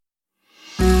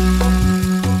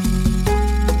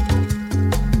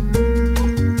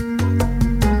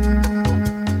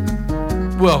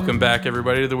Welcome back,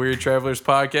 everybody, to the Weird Travelers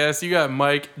podcast. You got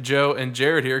Mike, Joe, and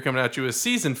Jared here coming at you with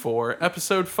Season 4,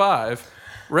 Episode 5,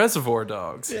 Reservoir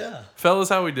Dogs. Yeah. Fellas,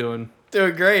 how we doing?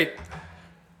 Doing great.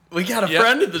 We got a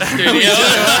friend in the studio.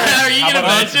 Are you going to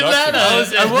mention that?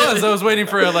 I was waiting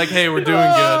for hey, we're doing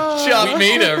good. Chop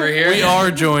meat over here. We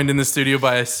are joined in the studio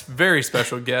by a very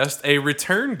special guest, a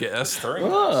return guest,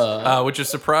 which is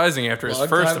surprising after his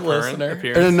first appearance.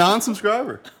 And a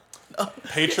non-subscriber.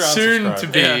 Patreon Soon subscriber. to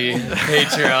be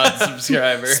Patreon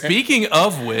subscriber. Speaking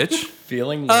of which,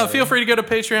 feel free to go to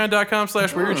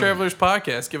patreon.com/Weird Travelers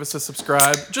Podcast. Give us a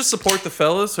subscribe. Just support the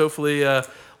fellas. Hopefully, let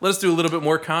us do a little bit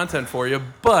more content for you.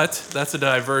 But that's a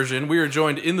diversion. We are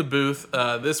joined in the booth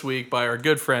this week by our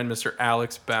good friend, Mr.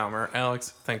 Alex Baumer.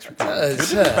 Alex, thanks for coming.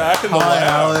 Back in the Hi, lab,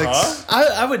 Alex. huh?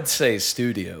 I would say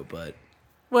studio, but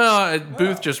Well,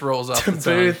 booth just rolls off the tongue.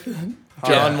 Booth.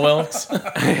 John Wilkes.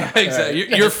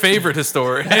 Exactly. Your favorite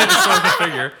historical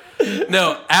figure.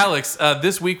 No, Alex,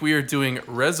 this week we are doing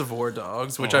Reservoir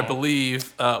Dogs, which I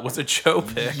believe was a Joe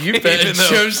pick. You've been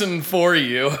chosen for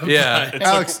you. Yeah. It's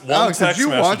Alex, like one Alex, did text you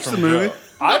message watch from the movie? Joe.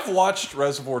 I've watched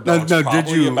Reservoir No, Dogs no, probably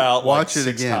did you about watch like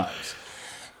it 6 again? times.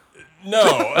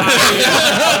 No.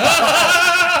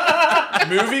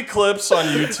 Movie clips on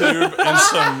YouTube and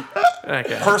some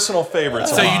Okay. personal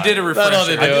favorites. So you did a refresher. That'll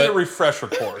do I did it. a refresher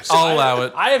course. I'll allow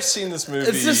it. I have seen this movie.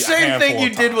 It's the a same thing handful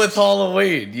you of did times. with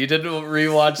Halloween. You didn't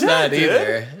rewatch that I did.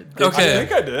 either. Okay. I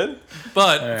think I did.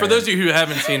 But for those of you who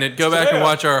haven't seen it, go back and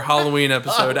watch our Halloween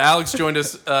episode. Alex joined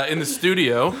us in the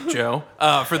studio, Joe,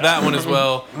 for that one as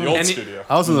well. The old And studio.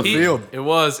 I was in the field. It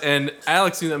was, and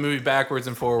Alex knew that movie backwards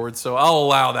and forwards, so I'll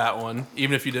allow that one,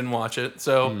 even if you didn't watch it.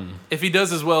 So if he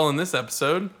does as well in this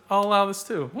episode, I'll allow this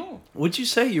too. Would you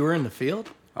say you were in the field?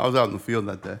 I was out in the field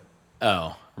that day.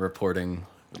 Oh, reporting.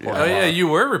 Oh yeah, you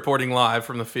were reporting live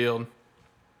from the field,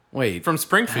 Wait. from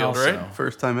Springfield, How right? so?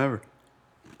 First time ever.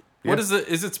 What is it?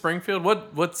 Is it Springfield?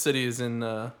 What city is in,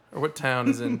 or what town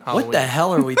is in Halloween? What the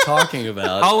hell are we talking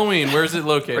about? Halloween, where's it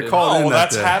located? called Oh, in well,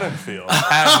 that that's day. Haddonfield.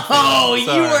 Oh, you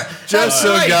Sorry. were Just that's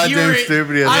so right, goddamn you were-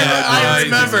 stupid. He has I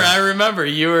no idea. I remember.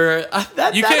 You were.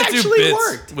 That You that can't do actually bits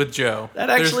worked. with Joe. That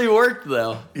There's- actually worked,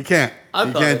 though. You can't. I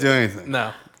You thought can't it- do anything.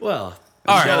 No. Well,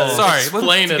 All right, gotta sorry.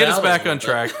 explain Let's it get us out a back little on bit.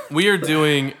 track. We are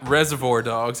doing Reservoir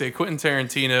Dogs, a Quentin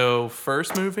Tarantino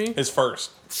first movie. His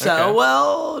first. so Okay.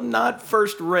 well, not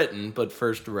first written, but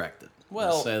first directed.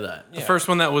 Well, Let's say that. The first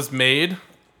one that was made.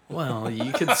 Well,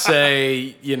 you could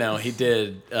say, he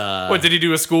did. What, did he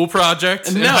do a school project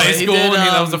in No, high he school? did, and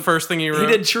that was the first thing he wrote?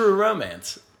 He did True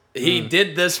Romance. He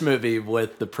did this movie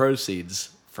with the proceeds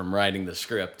from writing the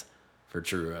script for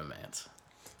True Romance.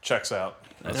 Checks out.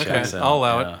 That's Okay, right, so, I'll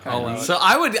allow it. yeah. I'll allow it. So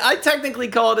I technically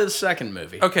call it his second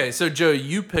movie. Okay, so Joe,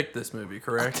 you picked this movie,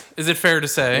 correct? Is it fair to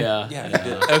say? Yeah. Yeah, he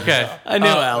did. Okay. I knew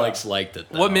Alex liked it.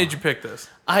 Though. What made you pick this?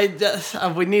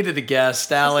 We needed a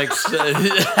guest. Alex.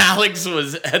 Alex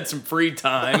had some free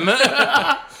time.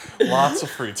 Lots of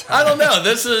free time. I don't know.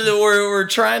 This is we're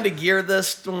trying to gear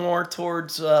this more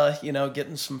towards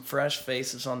getting some fresh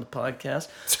faces on the podcast.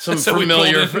 Some So we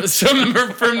familiar pulled in- some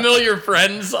familiar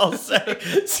friends. I'll say.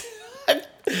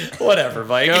 Whatever,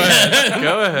 Mike. Go ahead.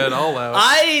 Go ahead. I'll allow it.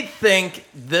 I think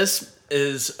this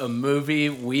is a movie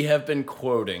we have been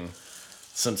quoting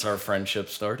since our friendship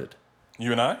started.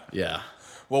 You and I? Yeah.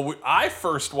 Well, I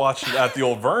first watched it at the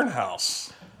old Vern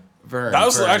house. Vern. That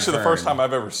was Vern, actually the Vern. first time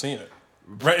I've ever seen it.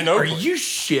 Right in Are Oakland. you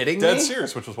shitting Dead me?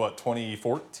 serious, which was what,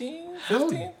 2014, How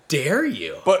 15? dare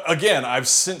you? But again, I've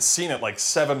since seen it like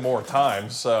 7 more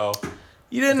times, so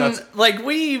You didn't That's-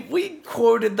 we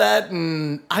quoted that,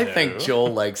 and I think No.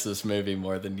 Joel likes this movie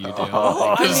more than you do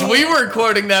because we were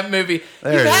quoting that movie.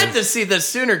 There You it had is. to see this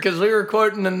sooner because we were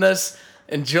quoting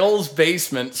in Joel's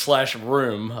basement /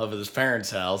 room of his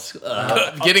parents' house,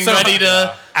 getting So, ready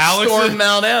to Alex storm is-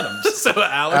 Mount Adams. So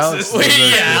Alex, Alex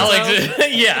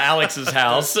is... yeah, Alex's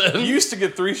house. he used to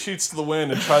get 3 sheets to the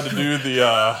wind and try to do the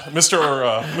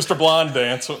Mr. Blonde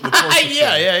dance. The torture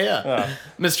yeah. scene.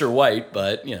 Mr. White,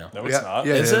 but No, it's Yeah, not.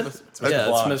 yeah, is it it? is. Mr. Yeah,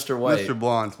 Blonde. it's Mr. White. Mr.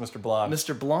 Blonde. Mr. Blonde.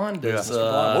 Mr. Blonde is. Mr.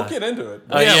 Blonde. We'll get into it.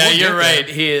 Oh yeah, we'll you're get right.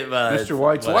 He, Mr.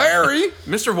 White's whatever. Larry.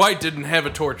 Mr. White didn't have a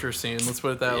torture scene. Let's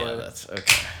put it that Yeah, way. that's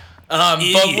okay. But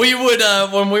we would,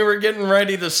 when we were getting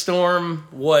ready to storm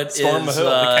Storm the hill,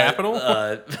 the Capitol?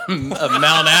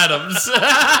 Mount Adams.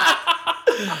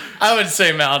 I would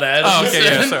say Mount Adams. Oh, okay,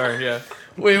 yeah, sorry, yeah.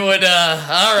 We would,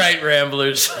 all right,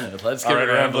 Ramblers. Let's get All right,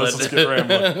 rambling. Ramblers, let's get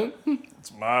rambling.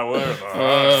 It's my word.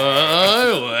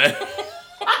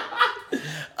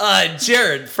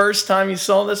 Jared, first time you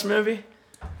saw this movie?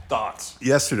 Thoughts?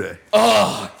 Yesterday.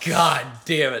 Oh, God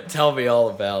damn it. Tell me all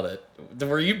about it.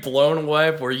 Were you blown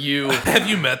away? Were you... Have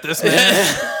you met this man?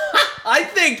 I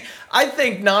think I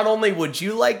think not only would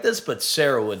you like this, but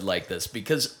Sarah would like this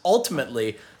because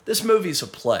ultimately this movie's a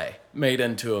play made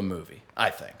into a movie. I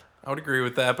think. I would agree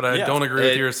with that, but I Yeah. don't agree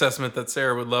with your assessment that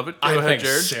Sarah would love it. Go I ahead, think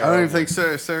Jared. Sarah I don't even would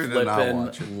think Sarah did not flip and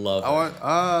watch it. love I it.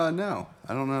 want. No,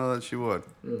 I don't know that she would.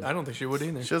 I don't think she would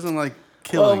either. She doesn't like Well,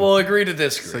 killing. we'll agree to So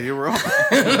disagree. you're wrong.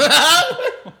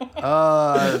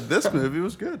 This movie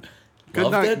was good. Good,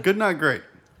 Loved not it? good, not great.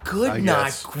 Good, I not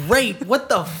guess. great. What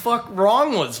the fuck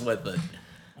wrong was with it?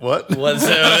 What? What was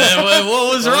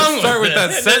wrong Start with it?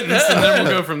 that sentence, and then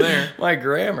we'll go from there. My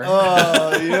grammar.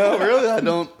 Really, I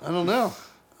don't know.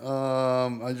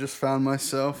 I just found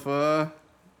myself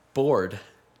Bored.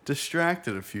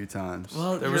 distracted a few times.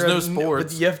 Well, There was you're no a-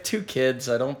 sports. But you have 2 kids.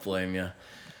 I don't blame you.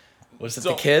 Was it So-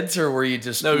 the kids, or were you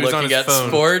just No, he was on looking his at phone.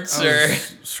 sports, or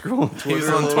Scrolling Twitter. He's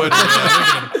a on little Twitter.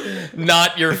 bit. Yeah.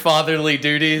 not your fatherly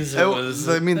duties? It was.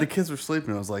 I mean, the kids were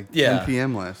sleeping. It was like Yeah. 10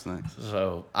 p.m. last night.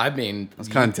 So I mean, I was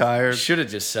kinda tired. Should have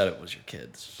just said it was your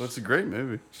kids, But it's a great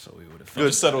movie. so we would have. You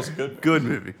just said it was a good. Good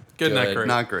movie. Good, not Good. great.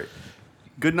 Not great.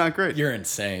 Good, not great. You're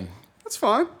insane. That's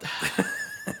fine.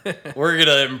 We're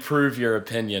gonna improve your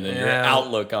opinion and your Yeah.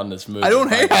 outlook on this movie. I don't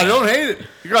hate it.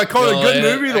 You're gonna call it a Well, good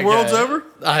yeah, movie? The okay. world's over?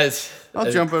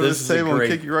 I'll jump over this is a table and great-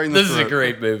 kick you right in the This is a throat.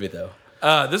 great movie, though.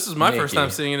 This is my first Mickey.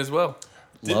 time seeing it as well.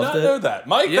 Did Loved not it. know that,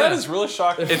 Mike. Yeah. That is really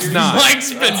shocking. It's not.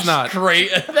 Mike's been It's not.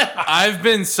 great. I've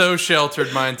been so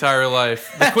sheltered my entire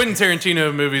life. The Quentin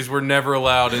Tarantino movies were never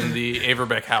allowed in the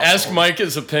Averbeck house. Ask Mike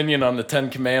his opinion on the 10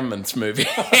 Commandments movie.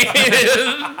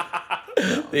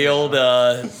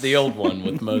 the old one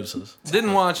with Moses.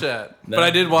 Didn't watch that, but I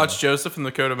did watch Joseph and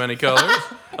the Coat of Many Colors.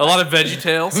 A lot of Veggie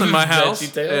Tales in my house.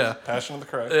 VeggieTales? Yeah, Passion of the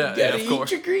Christ. yeah, of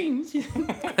course. your greens.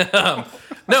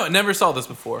 No, never saw this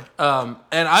before. And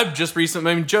I've just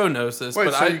recently. I mean, Joe knows this, Wait,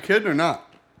 but so I you kidding or not?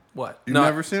 what? You've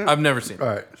never seen it? I've never seen it. All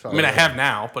right. Sorry. I mean, I have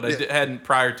now, but I hadn't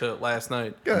prior to last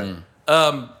night. Good.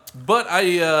 But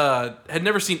I had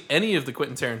never seen any of the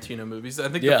Quentin Tarantino movies. I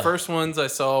think Yeah. the first ones I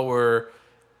saw were,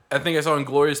 I think I saw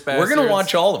Inglourious Basterds. We're gonna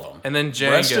watch all of them. and then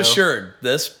Django. Rest assured,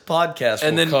 this podcast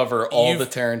and will then cover all you've- the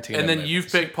Tarantino. And then movies. you've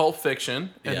picked Pulp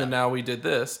Fiction, and Yeah. then now we did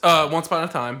this. Once Upon a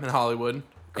Time in Hollywood.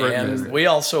 Great movie. and we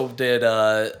also did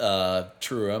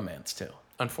True Romance too.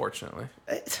 Unfortunately,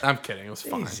 I'm kidding. It was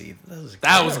fine. Easy.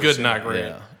 That was good, not great.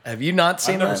 Yeah. Have you not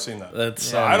seen I've that? never seen that.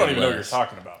 That's I on don't the even know what you're list.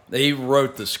 talking about. He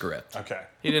wrote the script. Okay.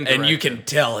 He didn't. And you direct it. can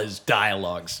tell his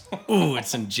dialogues. Ooh,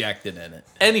 it's injected in it.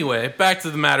 Anyway, back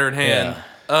to the matter at hand.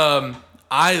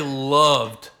 I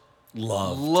loved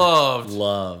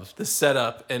Loved. the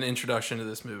setup and introduction to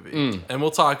this movie, Mm. and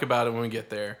we'll talk about it when we get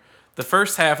there. The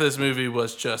first half of this movie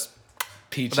was just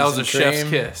Peaches that was a and chef's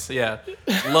cream. kiss. Yeah,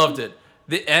 loved it.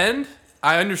 The end,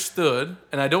 I understood,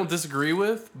 and I don't disagree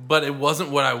with, but it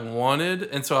wasn't what I wanted,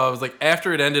 and so I was like,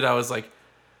 after it ended, I was like,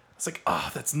 oh,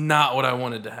 that's not what I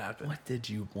wanted to happen. What did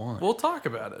you want? We'll talk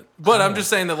about it, but I'm just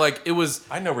saying that like it was.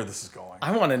 I know where this is going.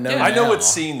 I want to know. Yeah. I know now. what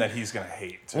scene that he's gonna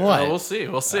hate. Too. What? We'll see.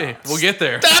 We'll We'll get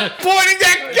there. Stop pointing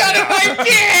that gun at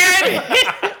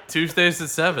my kid! Tuesdays at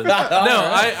 7. No,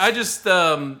 I just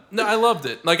no, I loved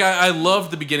it. Like I loved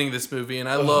the beginning of this movie, and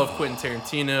I love Quentin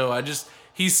Tarantino.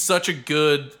 He's such a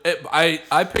good.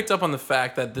 I picked up on the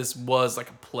fact that this was like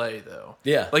a play, though.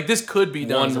 Yeah. like this could be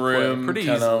done One as a room, play pretty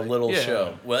kind of easily. little Yeah.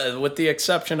 show. Well, with the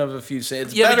exception of a few scenes.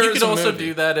 It's Yeah, better but you as could a also movie,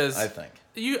 do that as I think.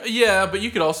 but you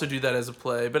could also do that as a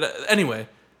play. But anyway,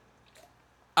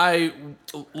 I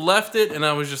left it, and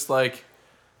I was just like,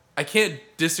 I can't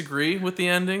disagree with the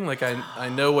ending. Like I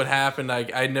know what happened.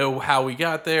 I know how we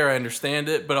got there. I understand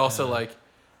it, but also like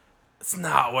it's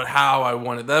not how I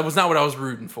wanted. That was not what I was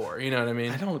rooting for. You know what I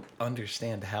mean? I don't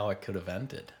understand how it could have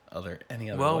ended any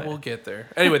other Well, way. we'll get there.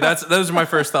 Anyway, those are my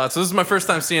first thoughts. So this is my first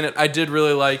time seeing it. I did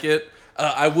really like it.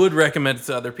 I would recommend it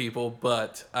to other people,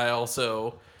 but I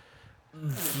also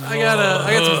I got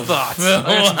some thoughts. I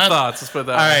got some thoughts. Let's put it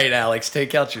that All way. right, Alex,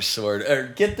 take out your sword. Or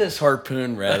get this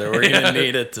harpoon, rather. We're going to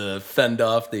need it to fend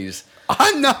off these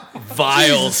I'm not.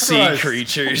 vile Jesus sea Christ.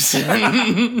 creatures.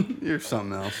 You're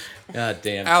something else. God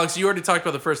damn. Alex, you already talked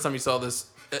about the first time you saw this.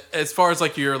 As far as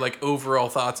like your like overall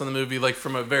thoughts on the movie, like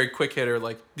from a very quick hitter,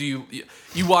 like do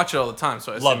you watch it all the time?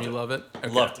 So I assume Loved you it. love it. Okay.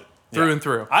 Loved it. Through Yeah. and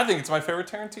through. I think it's my favorite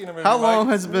Tarantino movie. How long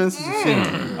Mike. has it been since you've seen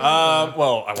it?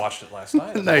 Well, I watched it last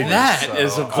night. No, you That So,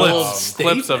 is a Clips, bold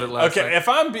clips of it last Okay, night. if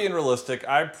I'm being realistic,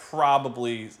 I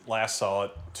probably last saw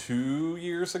it 2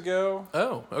 years ago.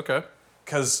 Oh, okay.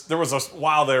 Because there was a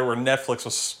while there where Netflix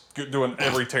was doing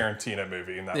every Tarantino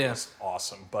movie, and that Yeah. was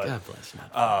awesome. But God bless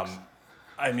Netflix.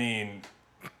 I mean,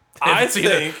 I I think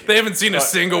think they haven't seen a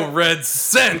single red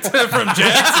cent from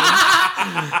Jackson.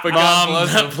 But God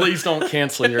bless them. Please don't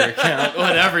cancel your account.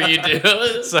 Whatever you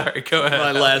do. Sorry, go ahead.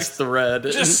 My last thread.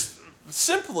 just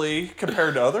simply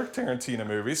compared to other Tarantino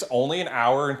movies, only an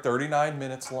hour and 39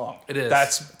 minutes long. It is.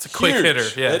 It's a quick huge.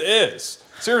 hitter. Yeah. It is.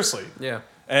 Seriously. Yeah.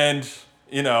 And,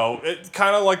 it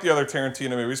kind of like the other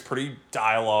Tarantino movies, pretty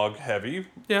dialogue heavy.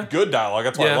 Yeah. Good dialogue.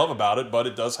 That's what I Yeah. love about it, but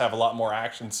it does have a lot more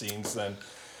action scenes than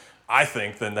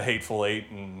the Hateful Eight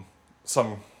and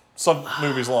some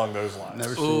movies along those lines.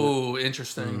 Never seen Ooh,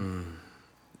 interesting.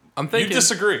 I'm thinking. You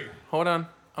disagree. Hold on.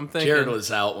 I'm thinking. Jared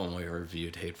was out when we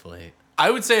reviewed Hateful Eight. I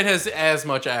would say it has as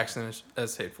much action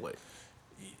as Hateful Eight.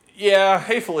 Yeah,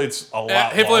 Hateful Eight's a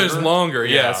lot Hateful Eight is longer. longer,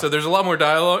 yeah. So there's a lot more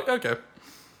dialogue. Okay.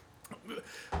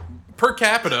 Per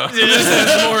capita, this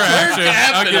has more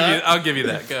action. I'll give you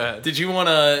that. Go ahead. Did you want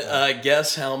to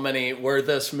guess where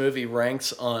this movie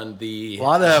ranks on the A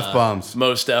lot of F-bombs.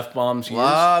 most F-bombs A used?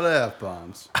 lot of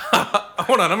F-bombs.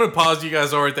 Hold on, I'm gonna pause you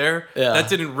guys all right there. Yeah. That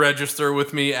didn't register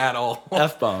with me at all.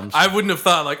 F-bombs. I wouldn't have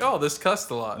thought like, oh, this cussed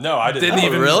a lot. No, I didn't. Didn't Oh,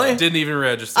 even really? Didn't even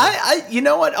register. you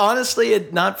know what? Honestly,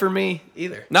 not for me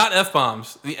either. Not F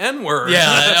bombs. The N word. Yeah,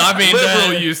 I mean,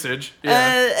 liberal usage.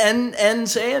 Yeah. And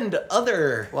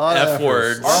other lot of F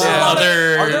words. F-words. Are Other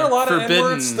there a lot of forbidden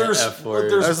N-words? There's F words.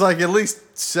 There's like at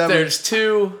least 7. There's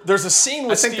two. There's a scene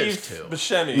with I think Steve there's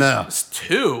two. Buscemi. no. It's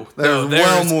 2. There's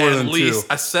well more at than least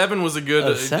 2. a 7 was a good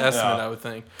A 7? estimate, Yeah. I would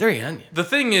think. 3 onions. The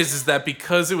thing is that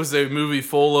because it was a movie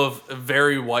full of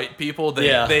very white people,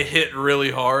 they hit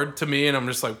really hard to me, and I'm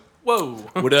just like, whoa.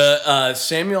 Would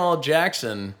Samuel L.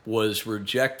 Jackson was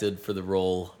rejected for the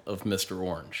role of Mr.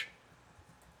 Orange.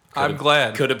 I'm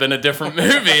glad. Could have been a different movie.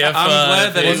 If, I'm glad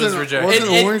if that it he was rejected.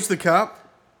 Wasn't It- Orange the cop?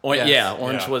 Well, Yes. yeah,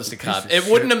 Orange Yeah. was the cop. of It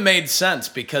shit. wouldn't have made sense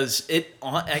because it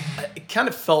kind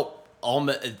of felt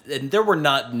and there were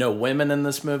no women in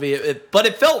this movie, but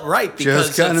it felt right because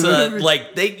Just kind it's of movie.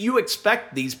 like you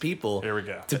expect these people Here we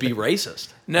go. to be racist.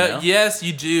 No, you know? yes,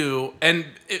 you do. And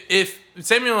if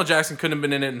Samuel L. Jackson couldn't have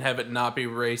been in it and have it not be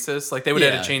racist, like they would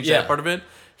have had to change Yeah. that part of it,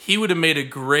 he would have made a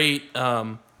great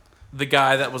the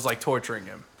guy that was like torturing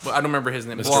him. Well, I don't remember his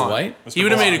name. Mr. Blonde. White? He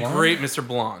would have made a Blonde? great Mr.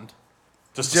 Blonde.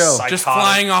 Just Joe. psychotic. Just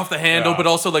flying off the handle, Yeah. but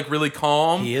also like really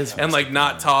calm. He is and Mr. like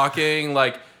not talking.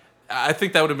 Like I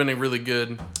think that would have been a really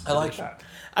good. I like that.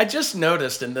 I just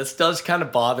noticed, and this does kind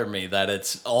of bother me, that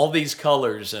it's all these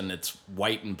colors and it's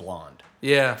white and blonde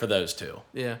Yeah. for those two.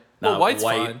 Yeah. Well, Not white's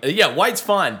white. fine. Yeah, white's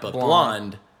fine, but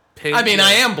blonde. Pink, I mean, yeah.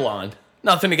 I am blonde.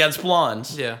 Nothing against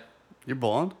blondes. Yeah. You're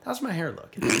blonde? How's my hair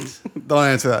look? Don't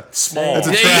answer that. Small. It's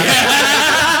a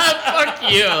trap.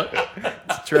 Fuck you.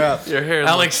 Trap. Your hair.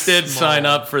 Alex looks did small. sign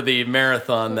up for the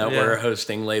marathon that Yeah. we're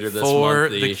hosting later this For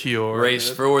month. the cure. Race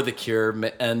for the cure,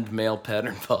 end male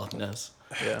pattern baldness.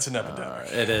 It's an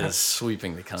epidemic. It is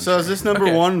sweeping the country. So is this number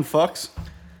Okay. 1 in fucks?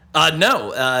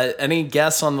 No. Any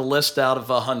guess on the list out of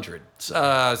 100?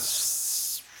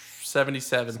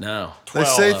 77. No. They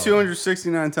say 12.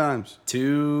 269 times.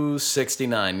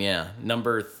 269, yeah.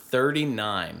 Number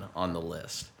 39 on the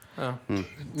list. Oh.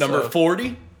 Number So-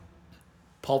 40?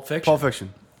 Pulp Fiction. Pulp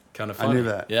Fiction. Kind of I funny. knew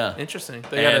that. Yeah. Interesting.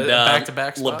 They got And a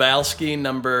back-to-back spot. Lebowski,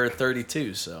 number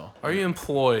 32, so Are you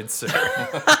employed, sir?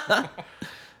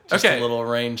 just Okay. a little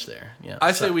range there. Yeah.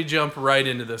 I say we jump right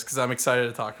into this because I'm excited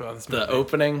to talk about this movie. the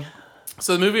opening.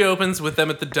 So the movie opens with them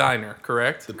at the diner,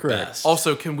 correct? Correct. Best.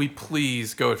 Also, can we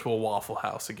please go to a Waffle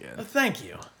House again? Thank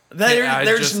you. I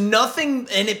There's just- nothing,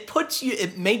 and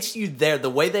it makes you there. The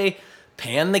way they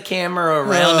pan the camera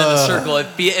around in a circle,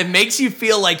 it makes you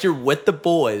feel like you're with the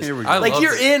boys. Here we go. I Like loved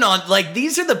you're it. in on, like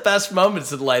these are the best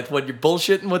moments in life when you're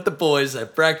bullshitting with the boys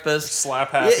at breakfast.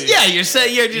 Slap happy. Yeah, you're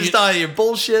saying you're just you're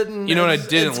bullshitting. You know what I It's-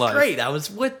 didn't it's like? Great, I was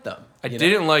with them. I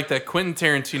didn't like that Quentin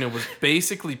Tarantino was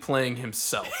basically playing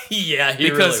himself. Yeah, he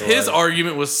Because really his was.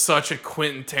 argument was such a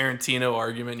Quentin Tarantino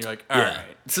argument. You're like, all right.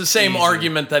 It's the same Easy.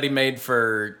 argument that he made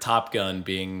for Top Gun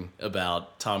being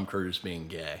about Tom Cruise being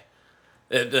gay.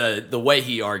 The way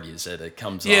he argues it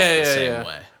comes off the same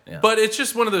way. Yeah. But it's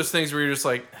just one of those things where you're just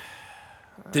like,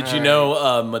 Did you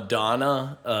know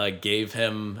Madonna gave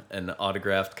him an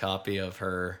autographed copy of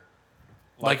her?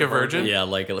 like a virgin? Yeah,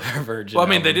 like a virgin. Well, I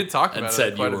mean, they album, did talk about and it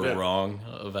said you quite a were bit. wrong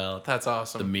about That's the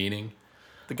awesome. meaning.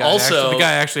 The guy Also- the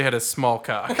guy actually had a small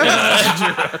cock.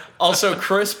 Also,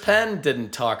 Chris Penn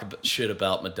didn't talk shit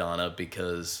about Madonna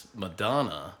because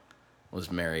Madonna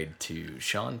was married to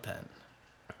Sean Penn,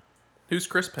 Who's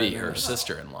Chris Penn? be her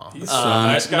sister-in-law.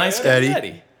 nice guy nice guy Eddie.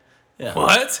 Eddie. Yeah.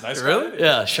 What? Nice really? guy.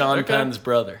 Yeah, Sean Okay. Penn's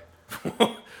brother.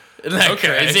 Isn't that Okay.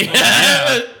 crazy?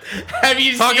 Have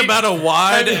you Talk seen, about a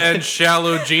wide and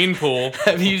shallow gene pool.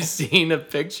 Have you seen a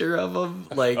picture of him?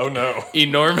 Like, Oh, no.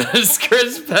 enormous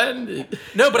Chris Penn.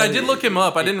 No, but I did look him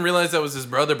up. I didn't realize that was his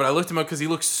brother, but I looked him up because he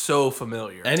looks so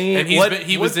familiar. Any- and what-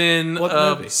 he was in what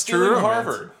movie? True Stealing Romance.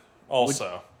 Harvard.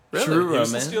 Also. Really? True He was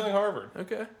in Romance. Stealing Harvard.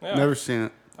 Okay. Yeah. Never seen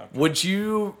it. Would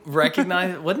you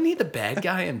recognize? Wasn't he the bad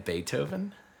guy in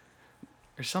Beethoven?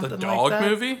 Or something dog like that?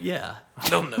 movie? Yeah. I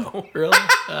don't know. Really?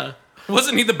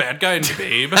 Wasn't he the bad guy in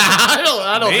Babe?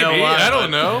 I don't Maybe. know why. I don't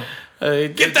know.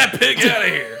 Get That pig out of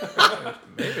here.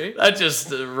 Maybe. That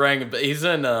just rang a bell. He's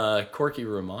in Corky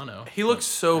Romano. He looks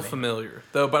so familiar,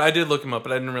 though. But I did look him up,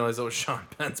 but I didn't realize that was Sean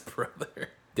Penn's brother.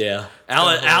 Yeah.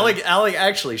 Alec,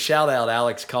 actually, shout out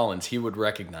Alex Collins. He would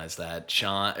recognize that.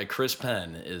 Chris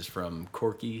Penn is from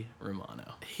Corky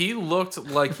Romano. He looked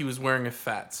like he was wearing a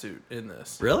fat suit in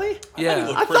this. Really? Yeah.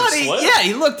 looked I pretty thought slim.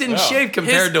 he looked in shape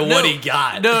compared to what he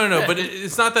got. No. But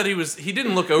it's not that he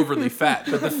didn't look overly fat,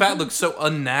 but the fat looked so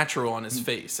unnatural on his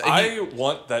face. I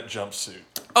want that jumpsuit.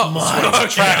 Okay, all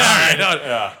right.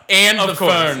 Yeah. And the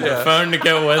course, phone. yeah. The phone to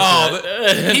go with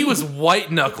it. He was white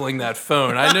knuckling that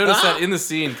phone. I noticed that in the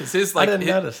scene because his like didn't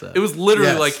notice that. It was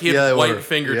literally Yes. like he Yeah, had they white were.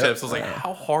 fingertips. Yep. I was like,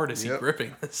 how hard is he Yep.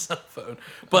 gripping this cell phone?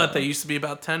 But they used to be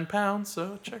about 10 pounds,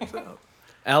 so check it out.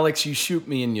 Alex, you shoot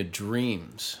me in your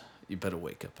dreams. You better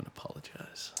wake up and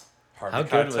apologize. Hard How to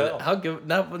good was tell. it? How good?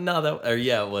 No, that. Or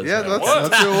yeah, it was. Yeah, that. that's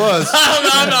what it was.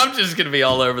 I'm just gonna be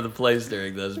all over the place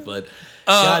during this, but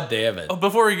God damn it!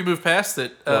 Before we can move past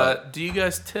it, do you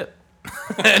guys tip?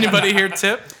 Anybody here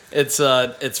tip? It's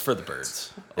for the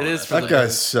birds. It is for That the guy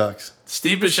sucks.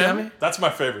 Steve Buscemi. That's my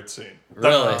favorite scene.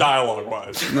 Really?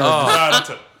 Dialogue-wise.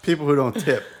 People who don't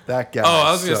tip. That guy. Oh,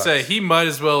 I was gonna sucks. say he might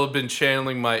as well have been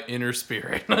channeling my inner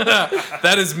spirit.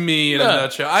 That is me in a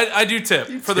nutshell. I do tip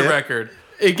for the tip? record.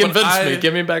 It convinced But me.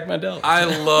 Give me back my dollars. I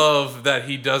love that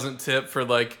he doesn't tip for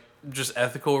like just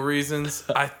ethical reasons.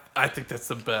 I think that's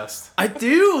the best. I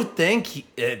do think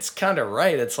it's kind of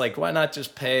right. It's like, why not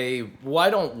just pay? Why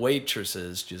don't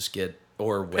waitresses just get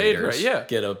or Paid waiters right, yeah.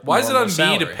 get a? Why is it on normal me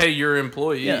salary? to pay your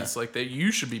employees? Yeah. Like that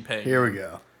you should be paying. Here we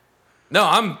go. No,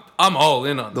 I'm all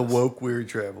in on The this. woke weird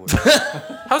traveler.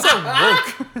 How's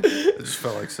that woke? I just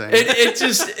felt like saying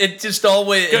It just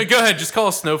always. Go ahead, just call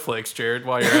us snowflakes, Jared,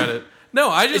 while you're at it. No,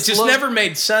 I It just just love- never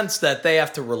made sense that they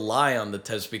have to rely on the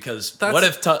tips because what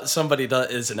if somebody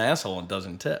is an asshole and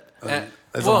doesn't tip?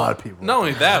 There's a lot of people. Not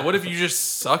only that, what if you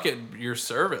just suck at your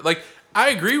service? Like, I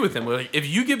agree with him. Like, if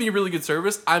you give me really good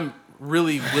service, I'm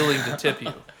really willing to tip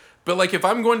you. But like, if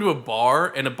I'm going to a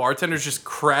bar and a bartender's just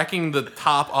cracking the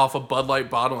top off a Bud Light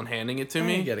bottle and handing it to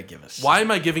me, You gotta give us. why am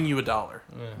I giving you $1?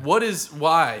 What is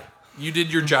why? You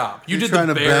did your job. You You did the trying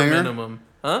to bare bang her? minimum.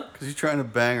 Huh? Because you're trying to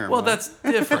bang her. Well, man. that's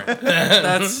different.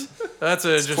 that's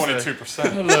just a,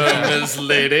 22%. Miss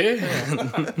Lady?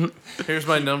 here's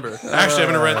my number. Actually,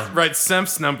 I'm gonna write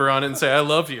Semp's number on it and say I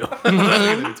love you.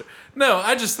 No,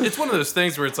 it's one of those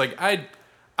things where it's like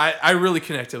I really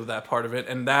connected with that part of it,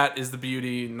 and that is the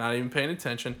beauty. Not even paying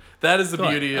attention. That is the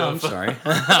beauty I'm of sorry.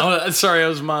 Sorry, I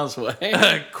was miles away.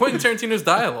 Quentin Tarantino's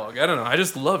dialogue. I don't know. I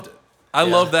just loved it. I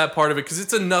love that part of it because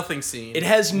it's a nothing scene. It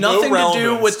has nothing to do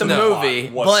relevance with the to the plot movie,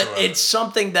 but whatsoever. it's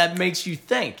something that makes you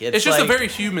think. It's just like, a very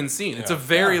human scene. It's a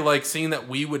very like scene that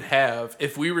we would have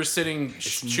if we were sitting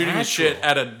shooting the shit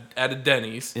at a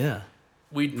Denny's. yeah.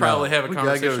 We'd probably have a we gotta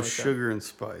conversation go to like Sugar and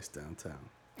Spice downtown.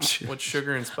 that. What's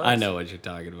Sugar and Spice? I know what you're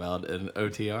talking about. An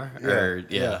OTR?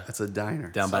 Yeah. It's a diner.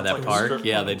 Down by Sounds that like a park. strip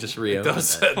Yeah, club. they just reopened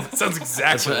That it. sounds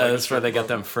exactly. like That's where they got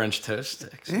them French toast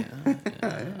sticks.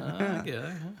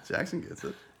 Yeah. Jackson gets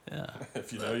it.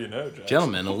 If you know, you know, Jack.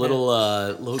 Gentlemen, a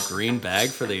little green bag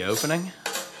for the opening.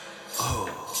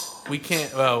 We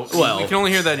can't. Well, Well- we can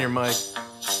only hear that in your mic.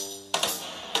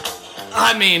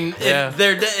 I mean, Yeah.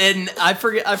 I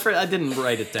forget. I didn't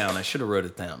write it down. I should have wrote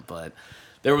it down, but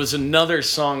there was another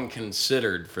song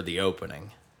considered for the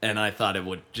opening, and I thought it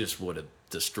would have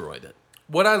destroyed it.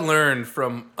 What I learned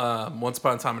from Once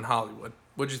Upon a Time in Hollywood.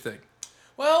 What'd you think?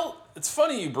 Well, it's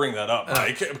funny you bring that up,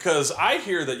 Mike, because I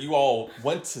hear that you all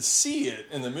went to see it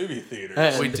in the movie theater.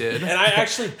 We did. And I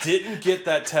actually didn't get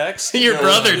that text. Your until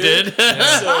brother you did.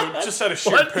 So just out of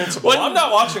sheer principle, I'm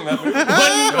not watching that movie.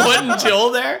 Wasn't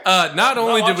Joel there? Not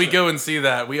only did we watching go and see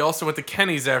that, we also went to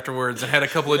Kenny's afterwards and had a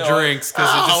couple of You know, drinks because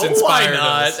it just Oh, inspired why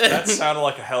not? us. That sounded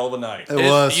like a hell of a night. It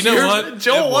was. You know what?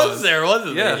 Joel It was there,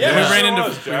 wasn't Yeah. he? Yeah, we it ran sure into-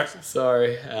 was, Jackson.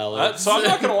 Sorry, Alex. So I'm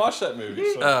not going to watch that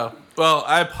movie. So. Well,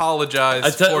 I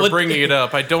apologize for what- bringing it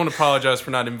up. I don't apologize for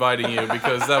not inviting you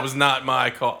because that was not my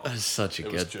call. Such a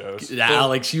was good Joe's.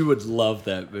 Alex, you would love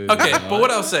that movie. Okay, but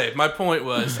what I'll say, my point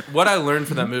was, what I learned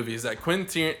from that movie is that Quentin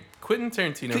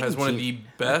Tarantino has one of the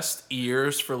best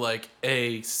ears for like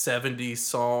a 70s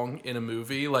song in a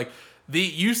movie. Like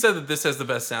you said that this has the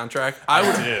best soundtrack.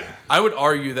 I would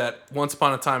argue that Once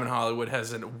Upon a Time in Hollywood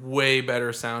has a way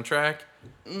better soundtrack.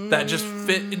 That just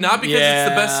fit, not because it's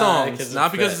the best Yeah, songs, because it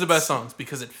not because it's the fits. best songs,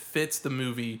 because it fits the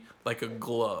movie like a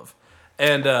glove.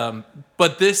 And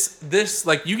but this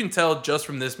like you can tell just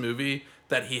from this movie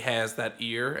that he has that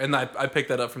ear, and I picked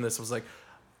that up from this. I was like,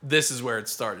 this is where it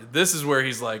started. This is where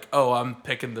he's like, oh, I'm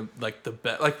picking the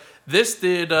best. Like this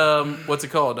did what's it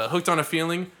called? Hooked on a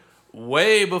Feeling.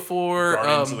 Way before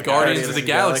Guardians of the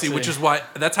Galaxy, which is why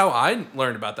that's how I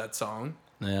learned about that song.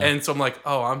 Yeah. And so I'm like,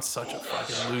 oh, I'm such a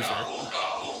fucking loser.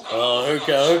 Oh,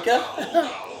 okay.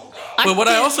 But what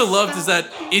I also loved is that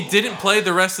it didn't play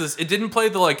the rest of this. It didn't play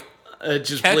the like It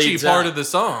just catchy bleeds part out. of the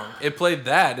song. It played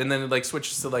that, and then it like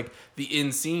switches to like the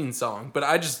in scene song. But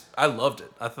I loved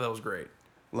it. I thought that was great.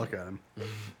 Look at him.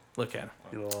 Look at him.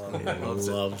 He loves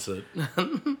it. Loves it.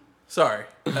 Sorry.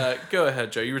 Go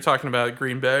ahead, Joe. You were talking about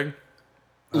Green Bag.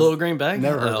 Little Green Bag?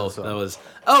 Never heard oh, of the song. that was.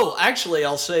 Oh, actually,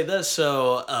 I'll say this.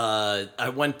 So, I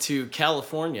went to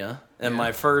California, and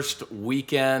my first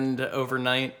weekend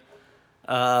overnight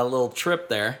little trip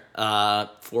there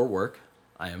for work.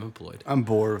 I am employed. I'm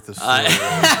bored with this story.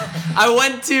 I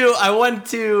went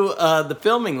to the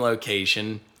filming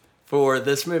location for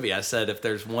this movie. I said, if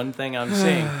there's one thing I'm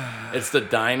seeing, it's the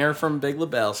diner from Big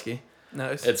Lebowski.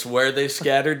 Nice. It's where they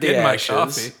scattered the getting my ashes.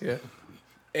 coffee. Yeah.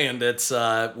 And it's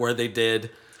where they did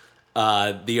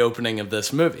the opening of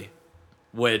this movie,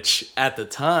 which at the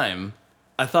time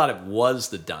I thought it was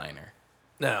the diner,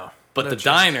 No. but no the chance.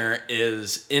 diner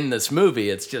is in this movie.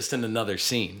 It's just in another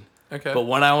scene. Okay. But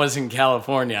when I was in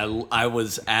California, I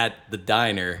was at the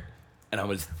diner, and I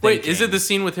was thinking, Wait, is it the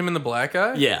scene with him and the black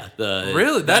guy? Yeah,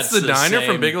 Really? That's the diner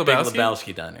from same Big Lebowski? Big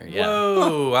Lebowski diner. Yeah.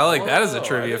 Whoa, I like that as a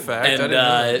trivia fact. I And didn't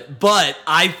know that. but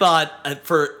I thought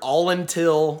for all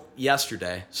until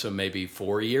yesterday, so maybe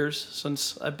 4 years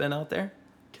since I've been out there,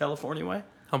 California way.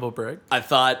 Humble brag. I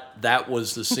thought that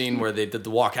was the scene where they did the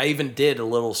walk. I even did a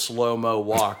little slow-mo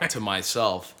walk to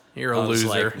myself. You're a I was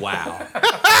loser. like, wow,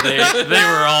 they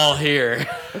were all here.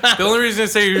 The only reason I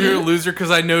say you're a loser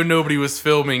because I know nobody was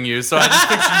filming you, so I just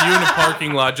pictured you in a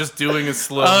parking lot just doing a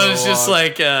slow. I was just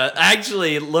like,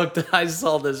 actually looked. I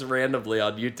saw this randomly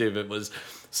on YouTube. It was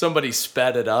somebody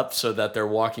sped it up so that they're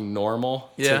walking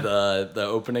normal Yeah. to the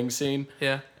opening scene.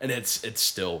 yeah. And it's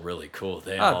still really cool.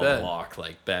 They I all bet. walk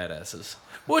like badasses.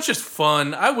 Well, it's just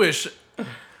fun.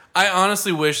 I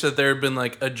honestly wish that there had been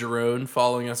like a drone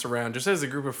following us around, just as a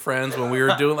group of friends when we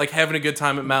were doing like having a good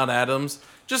time at Mount Adams,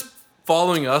 just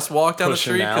following us walk down the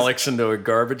Pushing street. 'cause Alex into a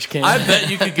garbage can. I bet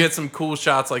you could get some cool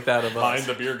shots like that of Behind us.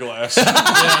 the beer glass.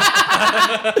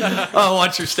 Oh,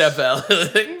 watch your step out.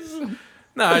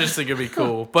 No, I just think it'd be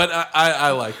cool. But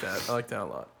I like that. I like that a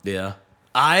lot. Yeah.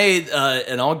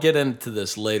 And I'll get into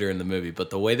this later in the movie, but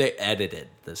the way they edited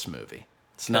this movie,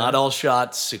 it's not all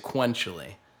shot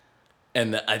sequentially.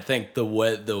 And I think the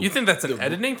way You think that's an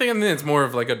editing thing? I think it's more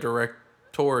of like a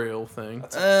directorial thing.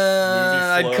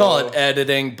 I'd call it flow.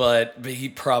 editing, but he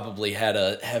probably had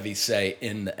a heavy say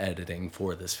in the editing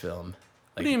for this film.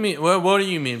 What do you mean? What do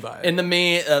you mean by it? In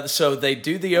the so they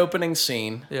do the opening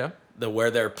scene, Yeah.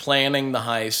 where they're planning the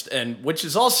heist, and which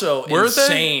is also Were they?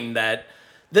 insane that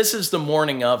this is the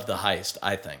morning of the heist.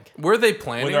 I think. Were they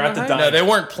planning? When they're at the heist? diner. No, they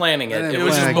weren't planning it. They It didn't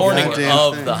was plan the a morning goddamn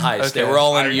of thing. the heist. They Okay. were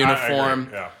all in I agree, uniform.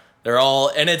 yeah. They're all,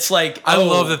 and it's like, I oh,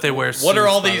 love that they wear What suits, are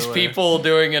all by these the way. people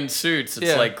doing in suits? It's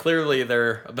Yeah. like clearly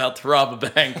they're about to rob a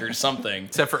bank or something.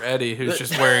 Except for Eddie, who's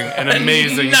just wearing an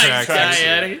amazing nice tracksuit. guy,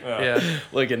 Eddie. Yeah.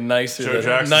 Looking nicer Joe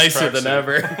than Jackson's tracksuit.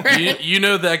 ever. You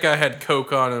know that guy had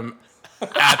coke on him at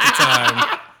the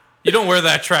time. You don't wear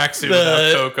that tracksuit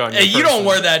without coke on your And you don't person.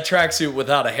 wear that tracksuit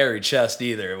without a hairy chest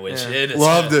either, which Yeah. it is.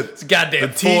 Loved it. It's goddamn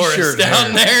The t-shirt forest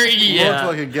down hair. there. Looked Yeah.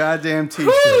 like a goddamn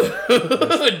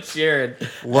t-shirt. Jared.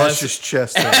 Luscious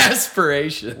chest hair.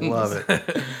 Aspiration. Love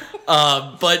it.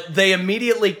 But they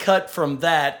immediately cut from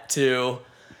that to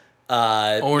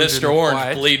Orange Mr. and Orange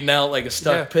white. bleeding out like a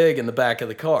stuck Yeah. pig in the back of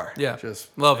the car. Yeah, Just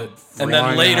love it. And then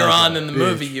Flying later out on like in the a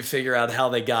movie, bitch. you figure out how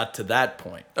they got to that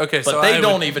point. Okay, But so they I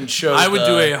don't would, even show. I would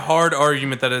do the- a hard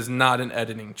argument that is not an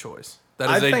editing choice. That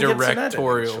I is a think it's an editing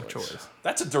directorial choice. choice.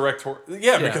 That's a director.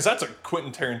 Yeah, because that's a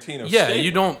Quentin Tarantino. Yeah, statement.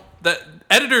 you don't. That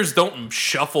editors don't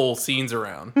shuffle scenes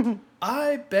around.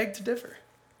 I beg to differ.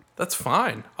 That's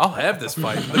fine. I'll have this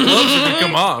fight. The gloves are gonna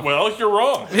come off. Well, you're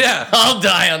wrong. Yeah. I'll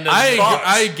die on this.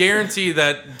 I guarantee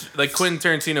that like Quentin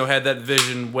Tarantino had that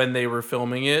vision when they were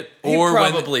filming it, He or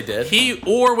probably when did.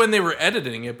 or when they were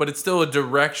editing it. But it's still a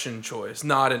direction choice,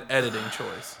 not an editing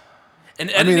choice. An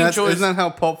I editing mean, choice. isn't that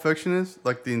how Pulp Fiction is?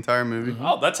 Like the entire movie?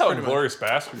 Oh, that's how Glorious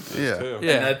Bastards is Yeah. too.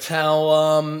 yeah. And that's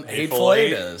how Hateful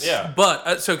Eight is. Yeah.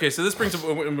 But so okay, so this brings up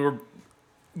we're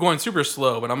going super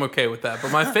slow, but I'm okay with that. But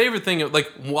my favorite thing,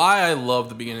 like why I love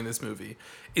the beginning of this movie,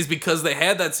 is because they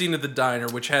had that scene at the diner,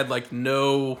 which had like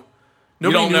no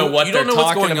don't know what you don't they're know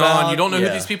what's talking going on. about. You don't know who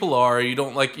Yeah. these people are. You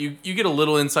don't like you get a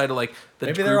little insight of like the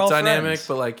Maybe they're group all dynamic, friends.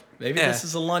 but like Maybe eh. this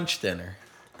is a lunch dinner.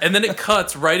 And then it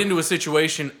cuts right into a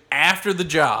situation after the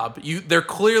job. They're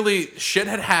clearly shit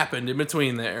had happened in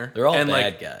between there. They're all and bad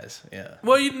like, guys. Yeah.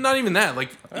 well, not even that.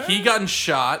 Like he gotten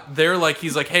shot. They're like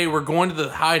he's like, hey, we're going to the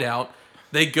hideout.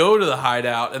 They go to the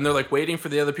hideout and they're like waiting for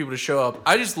the other people to show up.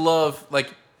 I just love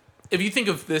like if you think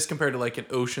of this compared to like an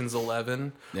Ocean's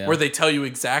 11, Yeah. where they tell you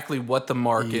exactly what the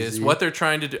mark is, what they're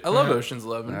trying to do. I love Ocean's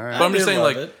 11, right. but I'm just I do saying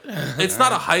like love it. it's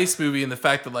not a heist movie in the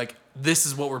fact that like this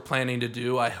is what we're planning to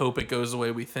do. I hope it goes the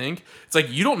way we think. It's like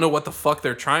you don't know what the fuck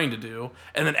they're trying to do,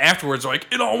 and then afterwards like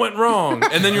it all went wrong,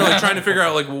 and then you're like trying to figure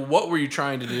out like well, what were you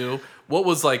trying to do? What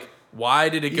was like why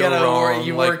did it go gotta wrong?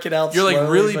 you Like, work it out You're like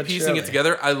slowly really but piecing surely. it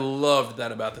together. I loved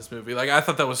that about this movie. Like I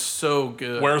thought that was so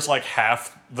good. Where's like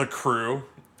half the crew.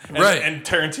 And, Right. and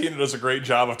Tarantino does a great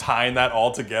job of tying that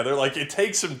all together. Like it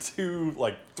takes him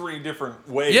three different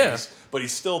ways, Yeah. but he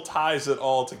still ties it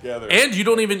all together. And you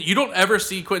don't ever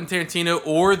see Quentin Tarantino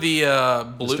or the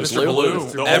Mr. Blue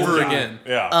The old ever guy. again.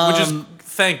 Yeah. Which is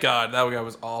thank God that guy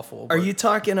was awful. Are but- you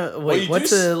talking? you Wait, do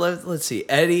what's s- a? Let's see.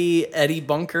 Eddie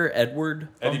Bunker, Edward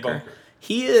Eddie Bunker.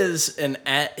 He is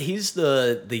he's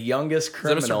the youngest that Mr.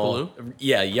 criminal. Blue?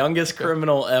 Yeah, youngest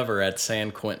criminal ever at San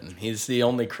Quentin. He's the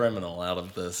only criminal out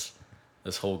of this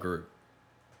whole group.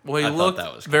 Well, he I thought looked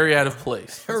that was very out of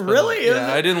place. Let's put it Really? that way.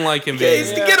 Yeah, I didn't like him Yeah, being. he's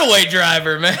the getaway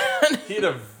driver, man. He had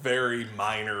a very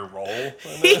minor role in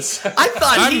this. I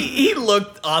thought he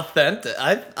looked authentic.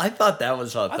 I thought that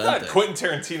was I authentic. thought Quentin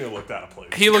Tarantino looked out of place.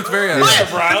 He looked very out of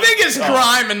place. The biggest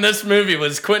crime in this movie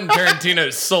was Quentin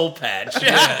Tarantino's soul patch.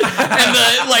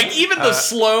 And even the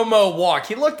slow-mo walk.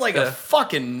 He looked like a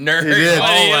fucking nerd. He did. When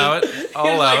I'll he allow was- it. He I'll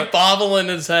was allow like it. bobbling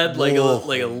his head like Whoa.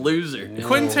 a loser.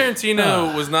 Quentin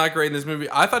Tarantino was not great in this movie.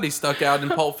 I thought he stuck out in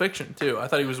Pulp Fiction too. I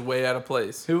thought he was way out of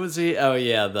place. Who was he? Oh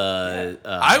yeah, the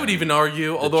I would even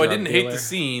argue, although I drug didn't hate dealer. the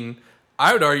scene,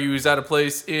 I would argue he was out of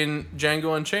place in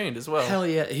Django Unchained as well. hell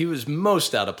yeah, he was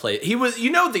most out of place. He was,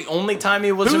 the only time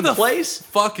he was Who in the place.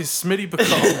 fuck is Smitty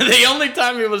Bacall? The only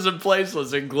time he was in place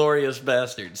was in Glorious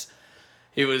Bastards.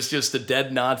 He was just a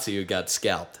dead Nazi who got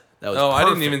scalped. That was Oh, I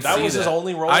didn't perfect. even That see was his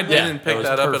only role? I Yeah, didn't that pick was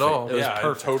that up at perfect. all. It was yeah,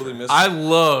 perfect. I totally missed I it.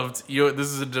 loved you. This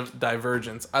is a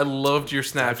divergence. I loved your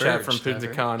Snapchat from Punta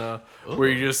Diverge. Cana, where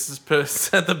you just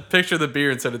sent the picture of the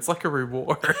beer and said it's like a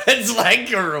reward. It's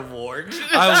like a reward.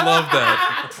 I love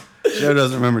that. Joe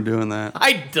doesn't remember doing that.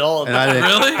 I don't. And I didn't,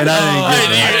 Really? And I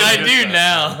didn't get that. I do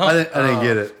now. I didn't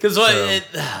get it. Because what? So, It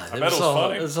bet it was was a,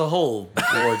 funny. it was a whole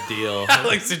ordeal.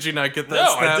 Alex, did you not get that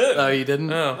No, snap? I did. Oh, you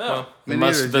didn't? Oh, well. Me It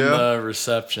must neither, have been Joe. the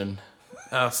reception.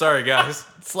 Oh, sorry, guys.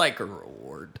 It's like a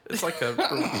reward. It's like a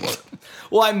reward.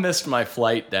 Well, I missed my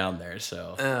flight down there,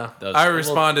 so. Yeah. That was- I well-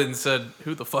 responded and said,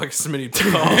 "Who the fuck is Smitty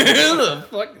Bacall?" Who the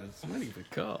fuck is somebody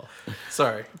would call?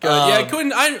 Sorry. Go ahead. Yeah,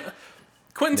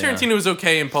 Quentin yeah. Tarantino was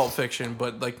okay in Pulp Fiction,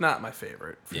 but like not my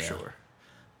favorite for Yeah. sure.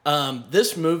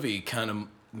 This movie kind of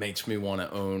makes me want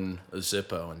to own a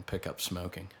Zippo and pick up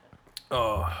smoking.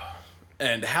 Oh,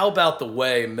 And how about the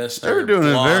way Mr. they were doing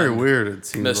it very Blonde, weird, it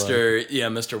seems like.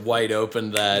 Mr. White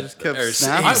opened that. Just kept or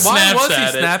snapping. he why snaps was he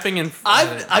at it. snapping in?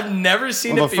 I've never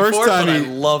seen Well, it before, but I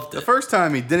loved The it. first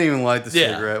time he didn't even light the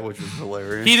Yeah. cigarette, which was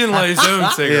hilarious. He didn't light his own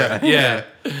cigarette. Yeah.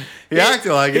 He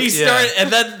acted like it. He started,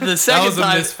 and then the second was a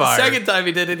time, misfire.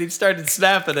 he did it, he stared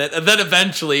snapping it, and then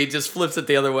eventually he just flips it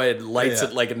the other way and lights Yeah.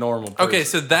 it like a normal person. Okay,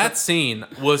 so that scene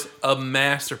was a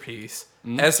masterpiece.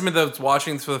 As somebody that was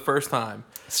watching this for the first time,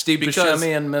 Steve because-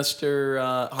 Buscemi and Mr.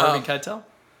 Harvey Keitel.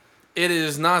 it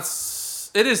is not.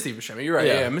 It is Steve Buscemi. You're right.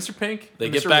 Yeah. Yeah, Mr. Pink. They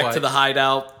and get Mr. back White. to the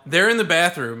hideout. They're in the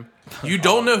bathroom. You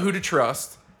don't know who to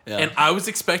trust. Yeah. And I was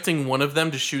expecting one of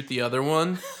them to shoot the other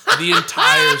one the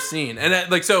entire scene.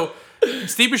 And so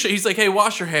Steve Buscemi, he's like, hey,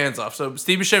 wash your hands off. So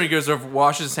Steve Buscemi goes over,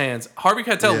 washes his hands. Harvey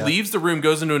Keitel Yeah. leaves the room,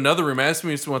 goes into another room, asks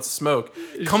me if he wants to smoke,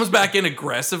 comes back in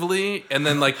aggressively, and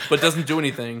then but doesn't do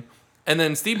anything. And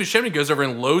then Steve Buscemi goes over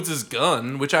and loads his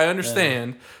gun, which I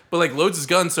understand, but loads his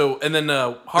gun. So and then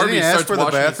Harvey Didn't he ask starts where the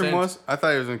washing his bathroom hands. was? I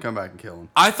thought he was going to come back and kill him.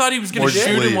 I thought he was going Or to just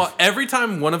shoot him leave. every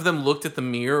time one of them looked at the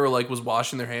mirror or was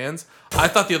washing their hands. I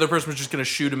thought the other person was just going to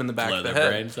shoot him in the back Blow of the their head.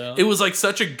 brains out. It was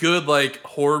such a good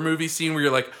horror movie scene where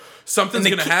you're like, something's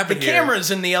going to happen the here.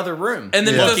 camera's in the other room, And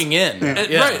then looking in. And,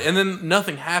 Yeah. Right, and then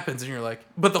nothing happens, and you're like,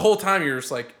 but the whole time you're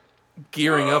just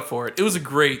gearing up for it. It was a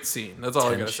great scene. That's all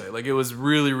I gotta say. It was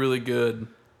really, really good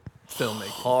filmmaking.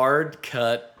 Hard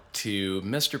cut to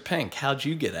Mr. Pink. How'd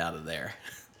you get out of there?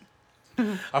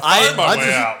 I fired my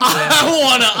way out.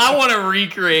 I wanna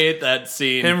recreate that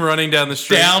scene. Him running down the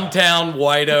street. Downtown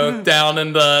White Oak, down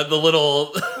in the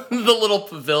little the little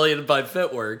pavilion by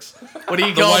Fitworks. What do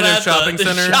you call White Oak that? Shopping the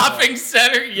Center? shopping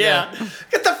center. Yeah.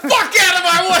 Get the fuck out of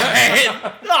my way!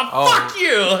 Fuck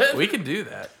you! We can do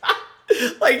that.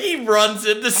 Like he runs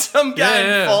into some guy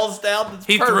and falls down. That's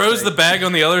He perfect. throws the bag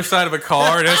on the other side of a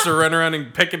car and has to run around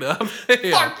and pick it up.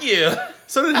 Yeah. Fuck you!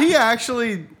 So did he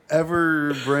actually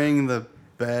ever bring the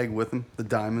bag with him? The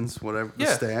diamonds, whatever, the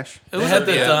Yeah. stash? It was had at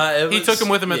the the end. di- it He was- took him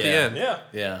with him at the yeah. end. Yeah.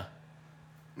 Yeah.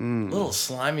 Little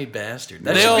slimy bastard.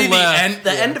 That They should all be the laugh. end.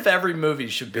 The end of every movie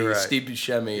should be You're right. Steve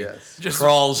Buscemi Yes. Just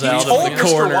crawls out Told of the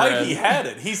Mr. corner. White and- he had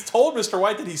it. He's told Mr.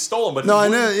 White that he stole him, but No, I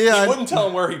he know, wouldn't, yeah, he I- wouldn't tell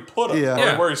him where he put him,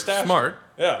 Yeah. or where he stashed Smart. him.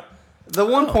 Yeah. The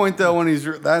one point though, when he's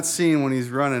that scene when he's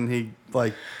running, he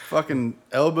like fucking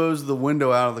elbows the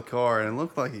window out of the car, and it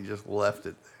looked like he just left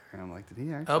it there. And I'm like, did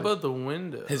he actually? How about the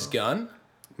window? His gun?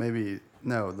 Maybe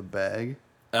no, the bag.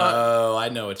 Oh, I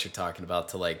know what you're talking about.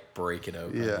 To like break it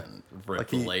open Yeah. and rip Like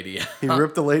the he- lady out. He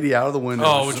ripped the lady out of the window.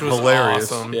 Oh, which was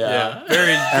hilarious. awesome. Yeah.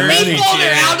 Very, And very then He pulled her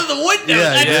GTA. out of the window. Yeah,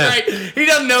 That's yeah. right. He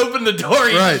doesn't open the door.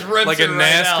 He Right. just rips Like a it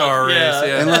right NASCAR out. race,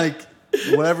 yeah. And like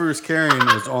whatever he was carrying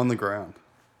was on the ground.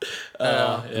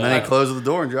 And then he closes the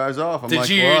door and drives off. I'm Did like,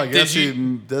 you- well, I did guess you-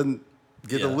 he doesn't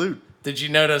get the Yeah. loot. Did you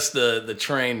notice the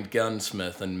trained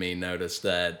gunsmith in me noticed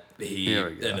that he, Here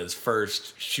we go. in his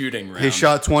first shooting round, He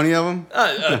shot 20 of them.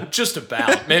 just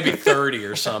about, maybe 30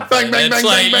 or something. Bang, bang, It's bang,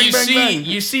 like bang, bang, you bang, see, bang.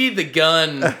 you see the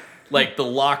gun, like the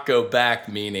lock go back,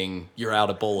 meaning you're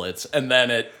out of bullets, and then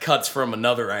it cuts from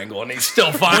another angle, and he's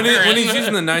still firing. When he's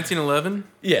using the 1911?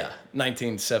 Yeah,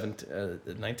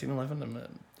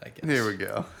 1911. I guess. Here we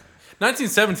go.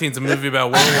 1917 is a movie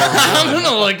about World War I'm I.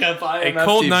 gonna look up A IMDb.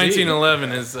 cold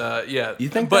 1911 is, yeah. You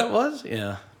think but, that was?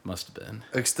 Yeah, must have been.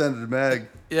 Extended mag.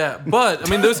 Yeah, but, I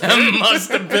mean, those carry,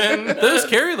 Must have been. those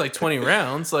carry like 20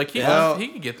 rounds. Like, he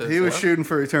could get those. He was up. shooting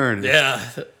for eternity. Yeah.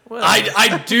 Well,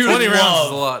 I do 20 rounds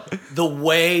is a love lot.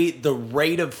 the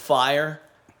rate of fire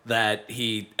that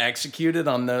he executed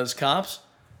on those cops.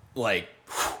 Like,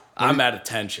 I'm at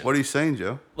attention. What are you saying,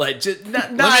 Joe? Like, just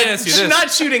not, me ask you just this. not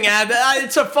shooting at.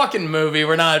 It's a fucking movie.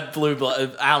 We're not blue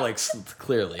blood. Alex,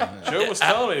 clearly. Joe was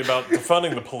telling me about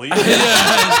defunding the police.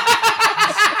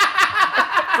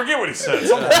 Forget what he said.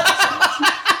 Something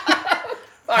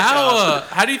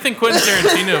How do you think Quentin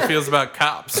Tarantino feels about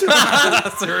cops?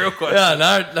 That's the real question. Yeah,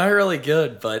 not really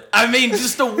good, but I mean,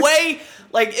 just the way.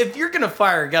 Like, if you're gonna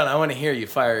fire a gun, I want to hear you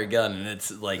fire a gun, and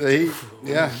it's like,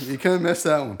 Yeah, you couldn't miss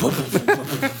that one.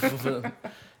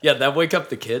 yeah, that wake up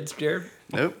the kids, Jared.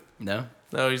 Nope. No.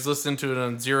 No, he's listening to it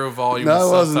on 0 volume No, it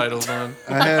with wasn't. subtitles on.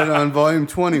 I had it on volume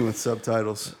 20 with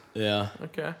subtitles. Yeah.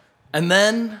 Okay. And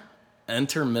then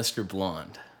enter Mr.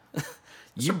 Blonde.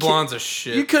 Mr. Blonde's a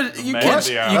shit. You Man, kids,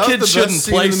 yeah. you That was the kids best shouldn't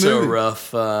scene play in the so movie.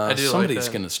 rough. do like Somebody's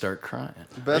that. gonna start crying.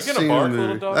 Best gonna scene bark, in the little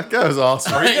movie. dog? That guy was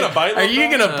awesome. Are you gonna bite? Are you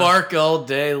little gonna dog? bark all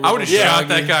day? I would have little shot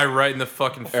doggy? that guy right in the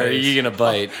fucking face. Or are you gonna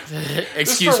bite?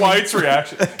 Excuse Mr. me. White's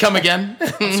reaction. Come again?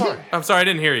 Sorry, I'm sorry, I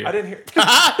didn't hear you. I didn't hear.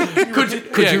 Could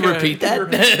Yeah, you go repeat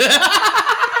ahead. that?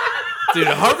 Dude,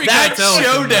 Harvey That Keitel is the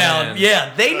showdown. man.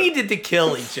 Yeah, they needed to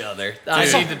kill each other. I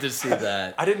Dude. needed to see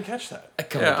that. I didn't catch that.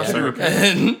 Come Yeah, I'm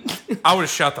again. I would have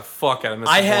shot the fuck out of Mr.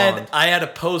 I Blonde. had a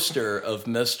poster of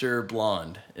Mr.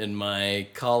 Blonde in my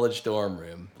college dorm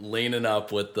room, leaning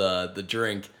up with the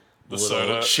drink, the little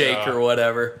soda, shake yeah. or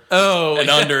whatever. Oh, And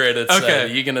yeah. under it, it said,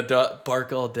 Okay. "You gonna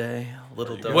bark all day,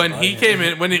 little dog?" When he came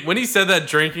in, when he said that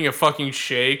drinking a fucking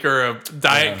shake or a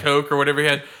Diet Coke or whatever he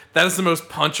had, that is the most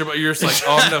punchable. You're just like,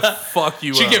 oh, I'm gonna fuck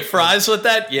you Did you up. get fries with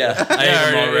that? Yeah, I ate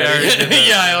them I already already. did that.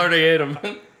 Yeah, I already ate them.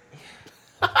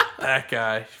 That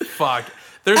guy. Fuck.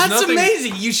 There's That's nothing,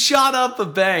 amazing. You shot up a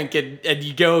bank and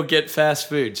you go get fast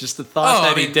food. Just the thought Oh,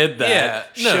 that I he mean, did that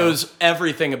yeah, no. shows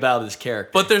everything about his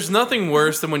character. But there's nothing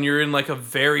worse than when you're in like a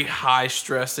very high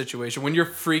stress situation, when you're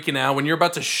freaking out, when you're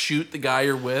about to shoot the guy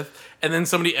you're with, and then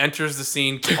somebody enters the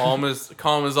scene calm as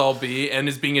all be and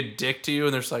is being a dick to you,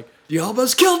 and they're just like, You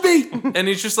almost killed me, and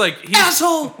he's just like,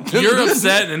 asshole. you're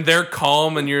upset and they're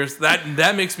calm, and you're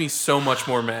that makes me so much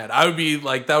more mad. I would be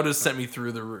like, that would have sent me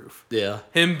through the roof. Yeah.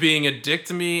 Him being a dick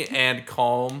to me and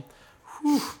calm.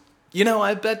 You know,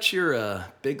 I bet you're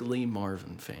a big Lee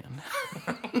Marvin fan.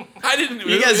 I didn't.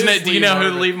 You guys know? Do you know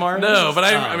who Lee Marvin is? No, but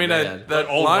I Oh, mean, man. that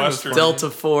Old line was Western. funny. Delta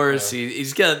Force.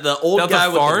 He's got the old Delta guy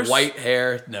with Force? the white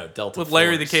hair. No, Delta with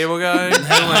Larry the Force. Cable Guy.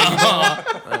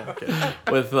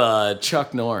 With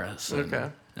Chuck Norris. Okay.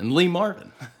 And Lee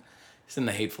Marvin. He's in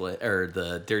the Hateful or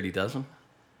the Dirty Dozen.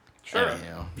 Sure.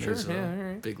 Anyhow, he's a yeah, all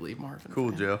right. big Lee Marvin. Cool,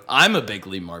 fan. Joe. I'm a big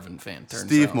Lee Marvin fan. Turns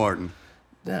Steve out. Martin.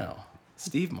 No.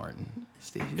 Steve Martin.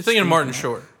 You're thinking of Martin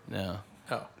Short. No,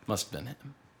 Oh. must have been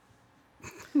him.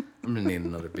 I'm gonna need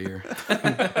another beer.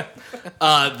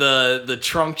 The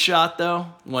trunk shot though,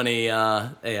 when he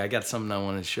hey, I got something I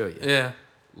want to show you. Yeah.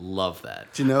 Love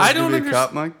that. Do you know I it's gonna don't be a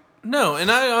cop, Mike? No,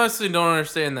 and I honestly don't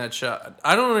understand that shot.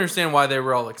 I don't understand why they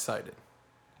were all excited.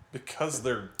 Because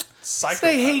they're psychopaths.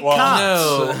 They hate well,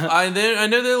 cops. No, I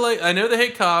know they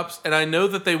hate cops, and I know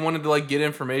that they wanted to like get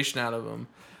information out of them.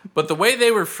 But the way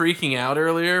they were freaking out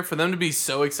earlier, for them to be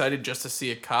so excited just to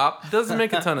see a cop, doesn't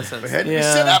make a ton of sense. We had to be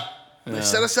Yeah. set up. They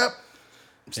set us up.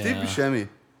 Steve Yeah. Buscemi.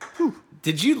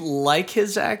 Did you like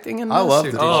his acting in this? I loved or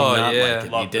it. Did Oh, you not yeah. like it?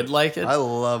 You Loved did it. like it? I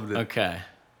loved it. Okay.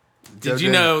 Joe Did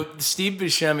you Dante. know Steve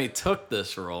Buscemi took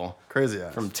this role Crazy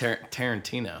ass. from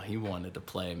Tarantino? He wanted to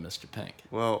play Mr. Pink.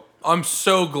 Well, I'm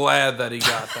so glad that he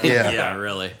got that. yeah.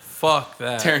 Really. Fuck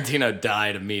that. Tarantino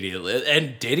died immediately.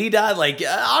 And did he die? Like,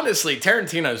 honestly,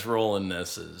 Tarantino's role in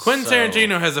this is Quentin so-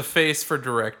 Tarantino has a face for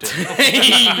directing,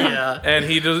 Yeah. and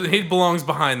he belongs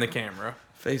behind the camera.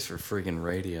 Face for friggin'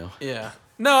 radio. Yeah.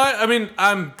 No, I mean,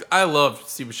 I love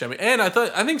Steve Buscemi, and I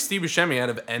think Steve Buscemi out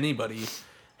of anybody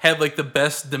had like the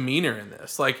best demeanor in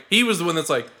this. Like he was the one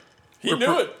that's like, He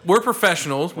knew it. We're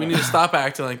professionals. We need to stop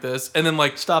acting like this, and then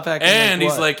like Stop acting And like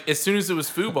he's what? like, as soon as it was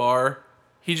FUBAR,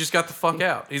 he just got the fuck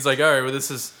out. He's like, all right, well, this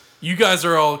is you guys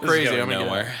are all crazy. Going I'm gonna get out.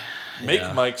 nowhere. Make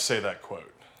Yeah. Mike say that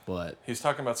quote. What? He's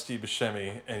talking about Steve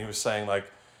Buscemi, and he was saying like,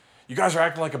 "You guys are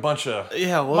acting like a bunch of."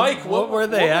 Yeah, what, Mike, what were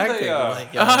they acting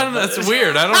like? I don't know. That's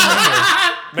weird. I don't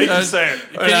remember. Make him say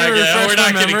it. Can you refresh we're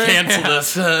not my going to memory?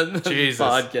 cancel this Jesus.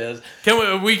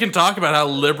 podcast. We can talk about how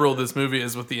liberal this movie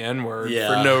is with the N word Yeah.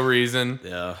 for no reason.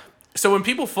 Yeah. So when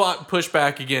people push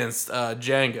back against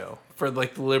Django for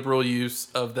like the liberal use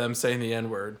of them saying the N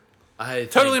word, I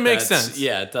Totally think makes that's- sense.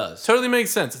 Yeah, it does. totally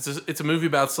makes sense. It's a movie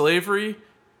about slavery.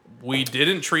 We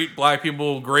didn't treat black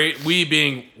people great. We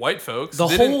being white folks. The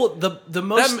didn't- whole the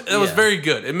most that was yeah. very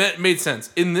good. It made sense.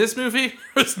 In this movie,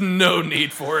 there was no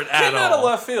need for it at Came out of all.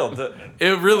 left field, didn't it?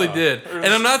 It really did. And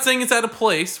I'm not saying it's out of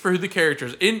place for who the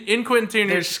characters in Quentin Tarantino.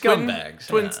 They're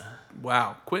scumbags, yeah.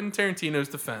 Wow, Quentin Tarantino's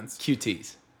defense.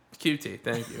 QTs. QT,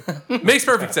 thank you. Makes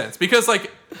perfect sense because like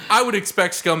I would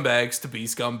expect scumbags to be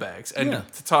scumbags and Yeah.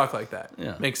 to talk like that.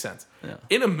 Yeah. Makes sense. Yeah.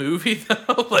 In a movie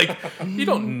though, like you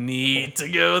don't need to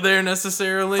go there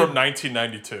necessarily. From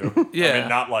 1992. Yeah. I mean,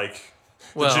 not like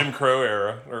the Well- Jim Crow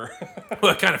era. Or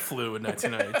Well, it kind of flew in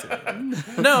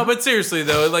 1992. No, but seriously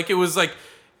though, like it was like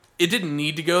it didn't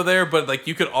need to go there, but like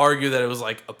you could argue that it was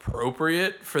like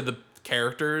appropriate for the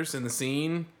characters in the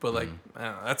scene. But like I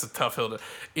don't know, that's a tough hill to.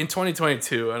 In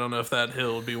 2022, I don't know if that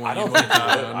hill would be one I you don't want think to they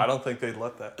die would. on. I don't think they'd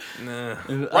let that.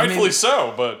 Nah. Rightfully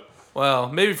so, but Well,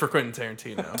 maybe for Quentin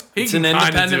Tarantino. He It's an can kinda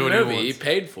independent do what he movie. He wants.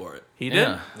 paid for it. He did?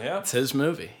 Yeah. yeah. It's his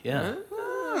movie. Yeah.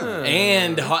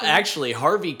 And actually,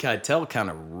 Harvey Keitel kind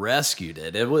of rescued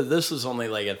it. This was only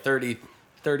like a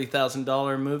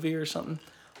 $30,000 movie or something.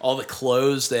 All the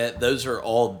clothes those are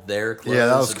all their clothes. Yeah,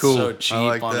 that was It's cool. so I cheap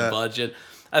like on a that. budget.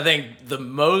 I think the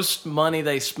most money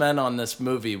they spent on this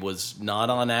movie was not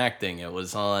on acting. It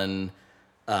was on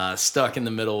 "Stuck in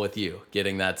the Middle with You,"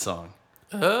 getting that song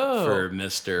Oh, for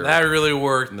Mr. that really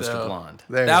worked. Mr. Though. Blonde.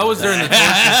 There That you was go. during the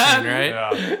torture scene,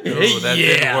 right? Yeah. Ooh, that Yeah.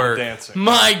 didn't work. Dancing.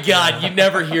 My God, you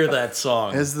never hear that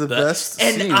song. It's the best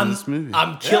and scene in this movie.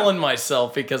 I'm killing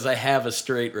myself because I have a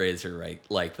straight razor right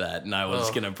like that, and I was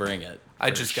Oh. gonna bring it. I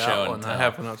for just show got and one. I tell.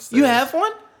 have one upstairs. You have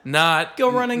one? Not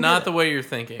Go run and not get the it. way you're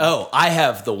thinking. Oh, I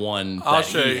have the one that I'll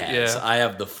show he you, has. yeah. I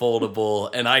have the foldable,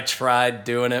 and I tried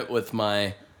doing it with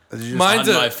my Did you just Mine's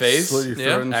on a- my face, slit your Yeah.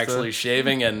 throat and actually stuff?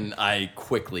 shaving, and I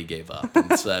quickly gave up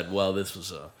and said, "Well, this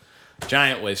was a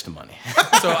giant waste of money.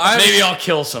 So I Maybe I'll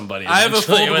kill somebody. I have a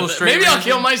eventually foldable with it. straight Maybe I'll razor.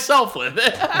 kill myself with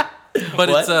it." but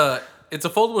What? it's a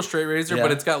foldable straight razor, Yeah.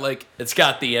 but it's got like It's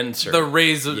got the insert. the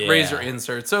razor Yeah.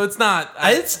 insert. So it's not.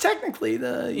 It's technically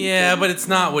the yeah, but it's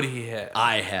not what he had.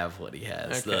 I have what he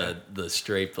has. Okay. The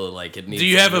straight, like it needs. Do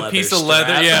you have a piece of leather?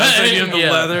 strap. Yeah, so you have the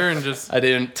Yeah. leather and just. I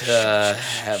didn't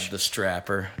have the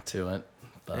strapper to it,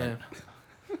 but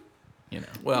Yeah. you know,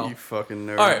 Well, You fucking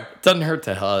nerd. all right. it doesn't hurt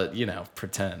to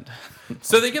pretend.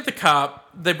 So they get the cop.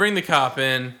 They bring the cop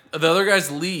in. The other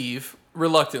guys leave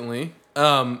reluctantly.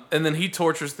 And then he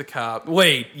tortures the cop.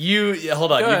 Wait,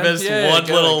 hold on. Go You ahead. missed Yeah, one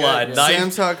go little ahead, line. go ahead.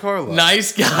 Nice, Santa Carla.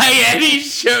 nice guy, and he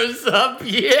shows up.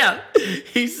 Yeah,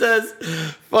 he says,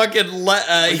 "Fucking." We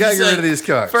gotta get rid of these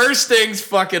cars. First things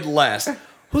fucking last.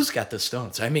 Who's got the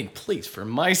stones? I mean, please, for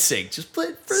my sake, just play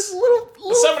for a little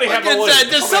somebody have the fucking loot? said,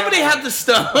 does somebody have the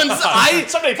stones? Somebody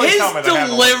please tell me His they have the loot.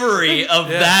 delivery of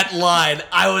that line,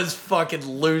 I was fucking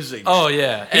losing. Oh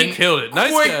yeah, he And killed it.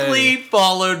 Nice quickly guy.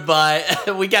 followed by,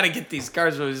 we got to get these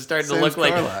cars movies starting to Sam's look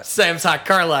like car lot. Sam's Hot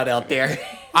Car Lot out there.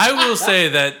 I will say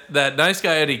that Nice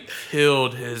Guy Eddie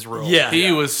killed his role. Yeah.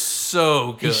 He was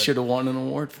so good. He should have won an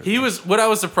award for that. He was. What I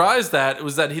was surprised at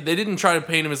was that they didn't try to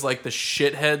paint him as like the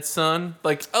shithead son,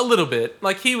 like a little bit.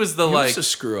 Like he was the He like. was a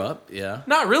screw up, yeah.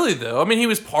 Not really though. I mean, he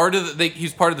was part of he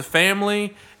was part of the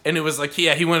family, and it was like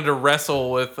he wanted to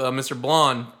wrestle with Mr.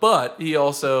 Blonde, but he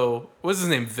also what's his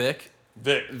name Vic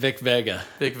Vic Vega.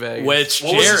 Vic Vega. Which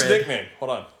What was his Jared, nickname?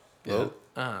 Hold on.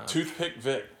 Oh, Toothpick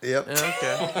Vic. yep. Yeah,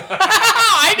 okay.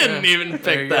 I didn't even you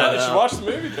pick go. that You should up. watch the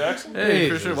movie, Jackson. Hey,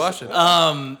 you should watch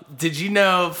it. Did you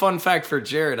know, fun fact for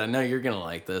Jared, I know you're going to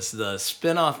like this, the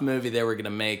spin-off movie they were going to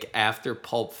make after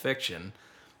Pulp Fiction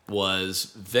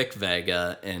was Vic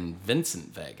Vega and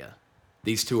Vincent Vega.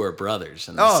 These two are brothers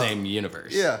in the Oh, same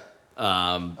universe. Yeah.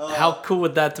 How cool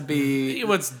would that to be?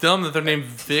 What's dumb that they're named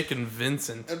Vic and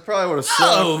Vincent. It probably would have sucked.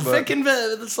 Oh, but Vic and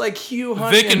it's like Hugh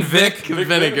Honey Vic and Vic.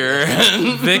 Vinegar.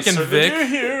 Vic and So Vic. did you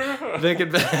hear? Vic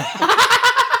and Vic.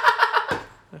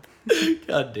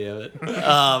 God damn it.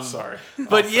 Sorry.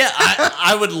 But yeah,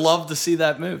 I would love to see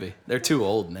that movie. They're too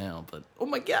old now, but oh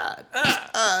my god.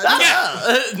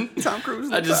 Tom Cruise.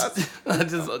 Is I the just best. I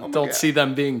just don't God. see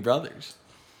them being brothers.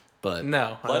 But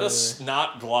No. Let us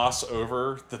not gloss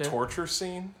over the torture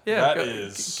scene. That go-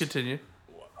 is, continue.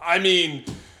 I mean,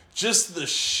 just the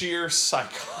sheer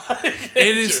psychotic.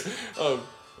 It is- nature of-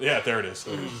 yeah, there it is.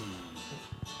 There it is.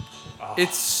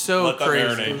 It's so Let that crazy.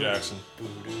 marinate, Jackson.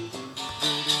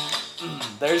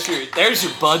 there's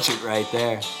your budget right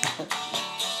there.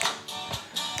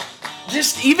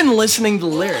 Just even listening to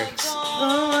lyrics.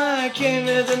 Oh, I came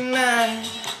here tonight.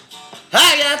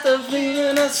 I got the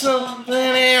feeling of something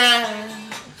ain't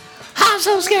right. I'm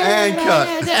so scared. And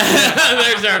cut.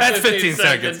 There's our That's 15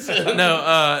 seconds.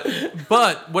 No,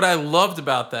 but what I loved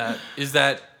about that is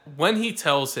that when he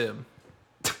tells him,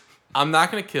 I'm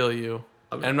not going to kill you,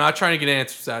 and I'm not trying to get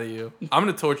answers out of you, I'm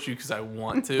going to torture you because I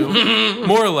want to,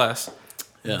 more or less,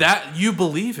 that you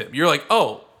believe him. You're like,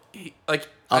 oh,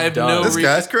 I have done. no This reason.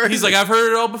 guy's crazy. He's like, I've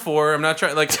heard it all before. I'm not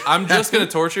trying, like, I'm just going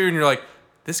to torture you, and you're like,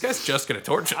 this guy's just going to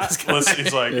torture this guy. Listen,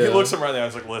 he's like, he looks him right in the eye.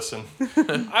 He's like, listen,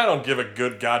 I don't give a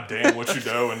good goddamn what you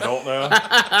know and don't know,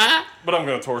 but I'm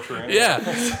going to torture you. Yeah,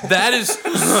 that is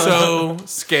so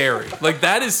scary. Like,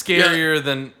 that is scarier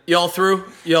than... Y'all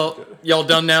through? Y'all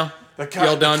done now? The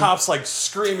cop's like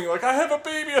screaming, like, I have a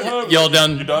baby at home. Y'all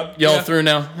done? You done? Y'all Yeah. through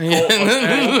now?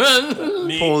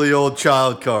 Neat. Pull the old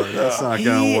child card. That's not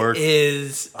gonna work.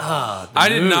 Is I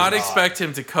did not expect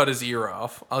him to cut his ear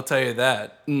off. I'll tell you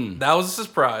that. That was a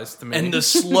surprise to me. and the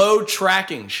slow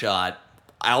tracking shot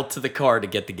out to the car to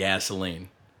get the gasoline.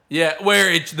 yeah,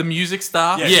 where the music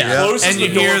stops. he Yeah. closes And you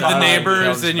the door hear the behind him. neighbors,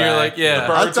 comes and you're back. like, yeah. The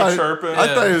birds are chirping. I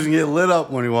thought he was gonna get lit up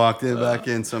when he walked in back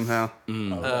in somehow.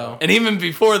 Oh. And even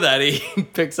before that, he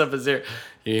picks up his ear.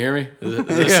 You hear me? Is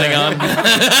this thing on?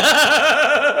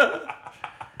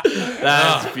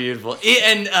 That's beautiful.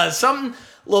 And something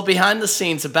a little behind the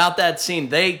scenes about that scene,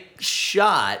 they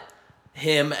shot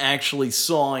him actually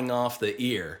sawing off the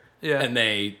ear. Yeah. And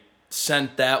they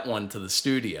sent that one to the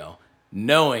studio,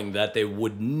 knowing that they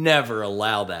would never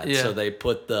allow that. Yeah. So they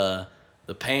put the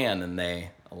pan and they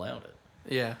allowed it.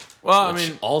 Yeah. Well, I Which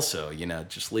mean, also,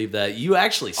 just leave that. You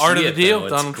actually see Art of the it, deal, though.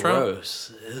 It's Donald Trump.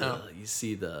 gross. Ugh, you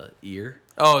see the ear.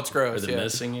 oh, it's gross. Or the yeah.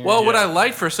 missing ear? Well, what Yeah. I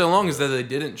liked for so long is that they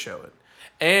didn't show it.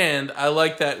 And I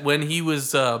like that when he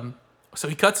was, so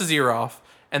he cuts his ear off,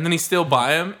 and then he's still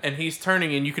by him, and he's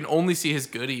turning, and you can only see his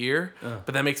good ear.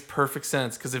 But that makes perfect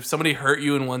sense, because if somebody hurt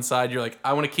you in one side, you're like,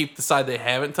 I want to keep the side they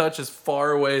haven't touched as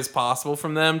far away as possible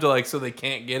from them, so they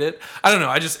can't get it. I don't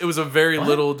know. It was a very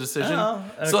little decision. Oh,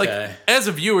 So, like, okay. as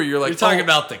a viewer, you're like, You're talking oh,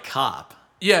 about the cop.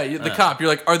 yeah, the cop. You're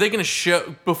like, are they going to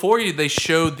show they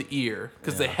showed the ear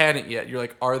because they hadn't yet? You're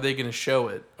like, are they going to show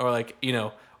it, or like,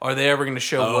 are they ever going to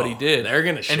show what he did? they're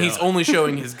gonna show and he's it. only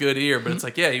showing his good ear, but it's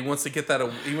like, yeah, he wants to get that.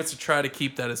 He wants to try to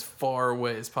keep that as far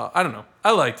away as possible. I don't know. I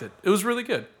liked it. It was really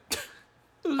good.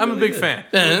 I'm a big fan.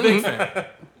 I'm a big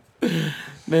fan.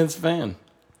 Man's fan.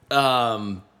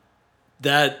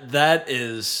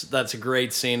 That's a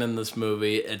great scene in this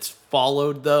movie. It's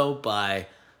followed though by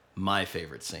my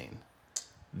favorite scene,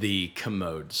 the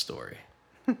commode story.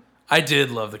 I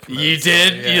did love the commode You story.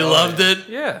 did? Yeah, You loved it?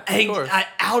 Yeah, of And course.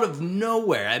 out of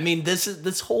nowhere. I mean,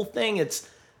 this whole thing. It's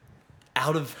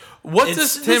out of. What it's-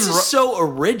 does this Tim is Ro- so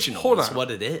original? Hold is on.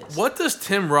 what it is. What does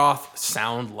Tim Roth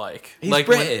sound like? He's like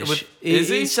British. Is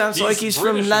he? He sounds like he's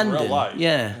from British in real London. life.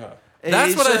 Yeah.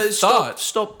 That's what I thought.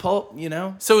 Stop pop, you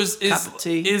know. So Cup of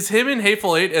tea. is him in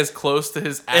Hateful Eight as close to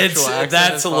his actual accent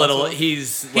That's as a little. possible?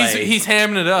 He's He's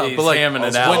hamming it up, he's but like hamming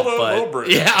it Hello, out. hello, But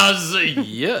British. yeah, I was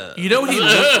yeah. you know what he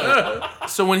looked like?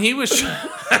 So when he was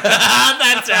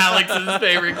That's Alex's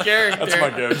favorite character. That's my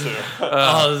go-to.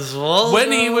 Oswald.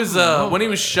 when he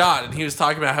was shot and he was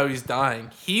talking about how he's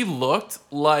dying, he looked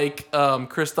like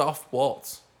Christoph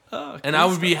Waltz. And I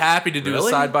would be happy to do a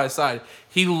Really? side by side.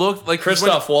 He looked like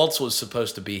Christoph Waltz was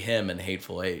supposed to be him in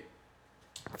Hateful Eight.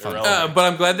 Irrelevant. but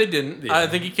I'm glad they didn't. Yeah. I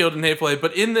think he killed in Hateful Eight.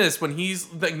 But in this, when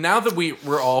he's like, now that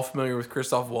we're all familiar with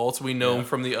Christoph Waltz, we know him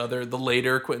from the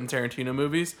later Quentin Tarantino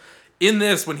movies. In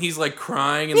this, when he's like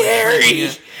crying and like,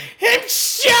 freaking out- I'm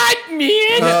shot,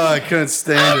 man. Oh, I couldn't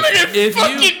stand it. If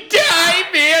you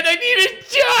die, man. I need a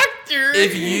doctor.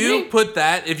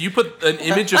 if you put an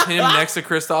image of him next to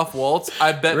Christoph Waltz,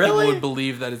 I bet Really? people would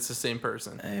believe that it's the same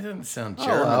person. It doesn't sound Oh,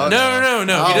 German. wow. No.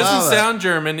 He I'll allow doesn't that. sound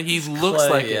German. He looks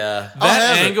like yeah. it. I'll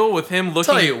That have it. angle with him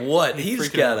looking. Tell you what, he's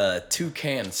freaking got a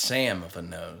toucan Sam of a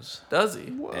nose. Does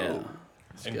he? Yeah.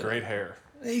 And great hair.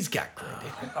 He's got great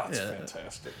hair. Oh, that's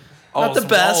fantastic. Not the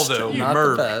best. Oswaldo, Not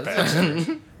Merv. the best.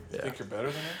 You think you're better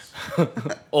than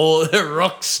us? Oh,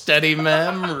 rock steady,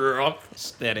 man. Rock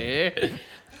steady.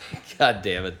 God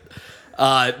damn it.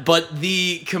 But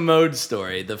the commode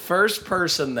story, the first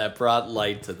person that brought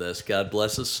light to this, God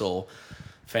bless his soul,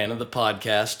 fan of the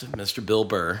podcast, Mr. Bill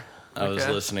Burr. I was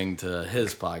Okay. listening to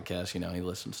his podcast. You know, he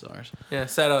listens to ours. Yeah.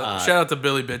 Shout out to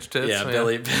Billy Bitch Tits. Yeah,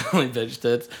 Billy Bitch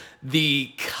Tits.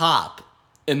 The cop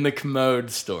in the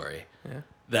commode story. Yeah.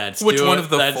 That's Which doing, one of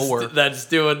the that's, four? That's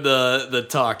doing the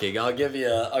talking. I'll give you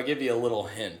a little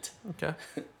hint. Okay.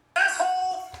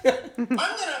 Asshole! I'm gonna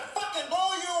fucking blow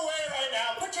you away right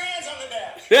now. Put your hands on the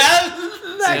desk.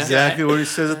 That's Exactly what he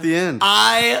says at the end.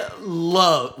 I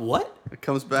love what? It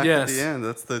comes back Yes. at the end.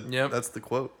 That's the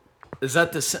quote. Is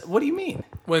that the? What do you mean?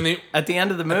 When the At the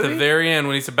end of the movie? At the very end,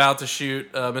 when he's about to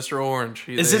shoot Mr. Orange,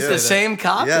 Is they it say the that. same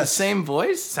cop? The Yes. same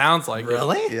voice? Sounds like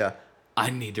Really? it. Yeah. I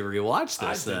need to rewatch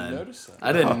this I didn't then. notice that.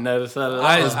 I didn't notice that at all.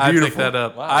 I picked beautiful. that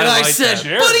up. Wow. I and I like said, that.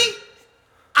 Jared. buddy,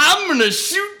 I'm gonna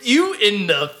shoot you in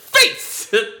the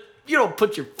face. You don't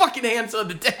put your fucking hands on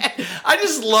the dad. I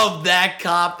just love that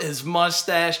cop, his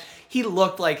mustache. He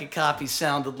looked like a cop. He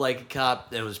sounded like a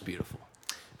cop. It was beautiful.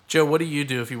 Joe, what do you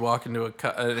do if you walk into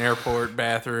an airport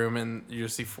bathroom and you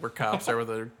see 4 cops there with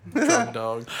a drug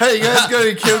dog? Hey, you guys got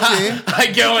any cocaine?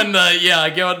 I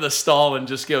go in the stall and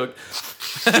just go.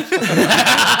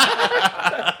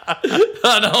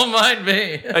 Oh, don't mind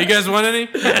me. Oh, you guys want any?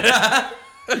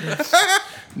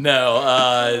 No,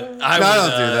 I would,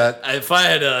 don't do that. If I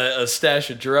had a stash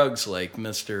of drugs like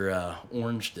Mr.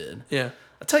 Orange did, Yeah.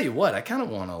 I'll tell you what, I kind of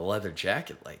want a leather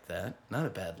jacket like that. Not a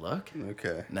bad look.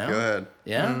 Okay. No? Go ahead.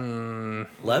 Yeah?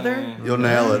 Leather? You'll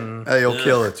nail it. Hey, you'll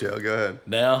kill it, Joe. Go ahead.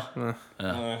 No?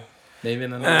 Maybe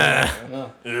in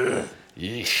another.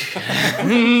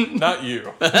 Yeesh. Not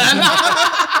you.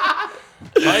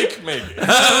 Mike, maybe.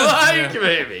 Like,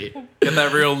 maybe. Get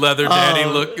that real leather daddy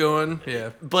look going.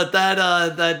 Yeah. But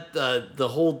the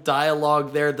whole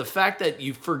dialogue there, the fact that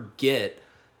you forget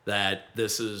that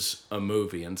this is a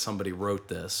movie and somebody wrote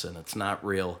this and it's not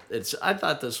real. I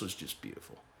thought this was just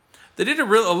beautiful. They did a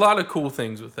lot of cool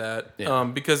things with that. Yeah.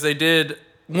 Because they did.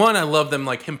 One, I love them,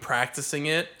 like him practicing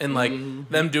it and like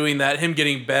them doing that, him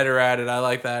getting better at it. I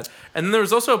like that. And then there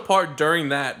was also a part during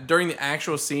the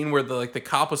actual scene where the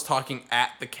cop was talking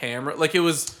at the camera. Like it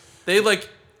was editing,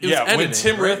 when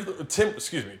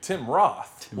right? Tim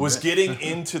Roth was getting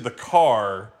into the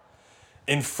car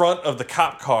in front of the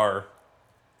cop car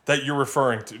that you're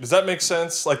referring to. Does that make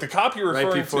sense? Like the cop you're referring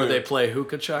to. Right before they play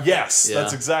hookah chuck? Yes, Yeah.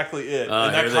 that's exactly it. Here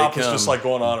and that they cop was come. just like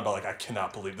going on about like, I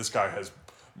cannot believe this guy has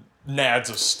nads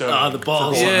of stone. The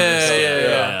balls. for going Yeah, this.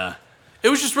 yeah. It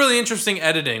was just really interesting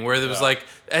editing where there was like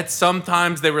at some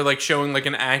times they were like showing like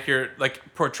an accurate like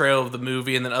portrayal of the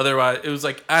movie and then otherwise it was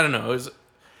like I don't know, it's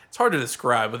hard to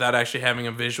describe without actually having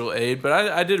a visual aid, but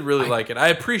I did really like it. I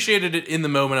appreciated it in the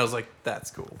moment. I was like,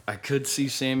 that's cool. I could see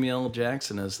Samuel L.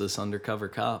 Jackson as this undercover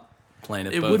cop playing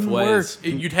it, It both wouldn't ways. work.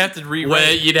 You'd have to rewrite.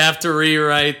 Well, you'd have to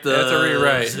rewrite the. You'd have to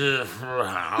rewrite.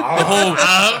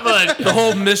 But the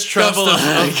whole mistrust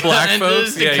of black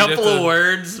folks. just Yeah, a you'd couple have of to-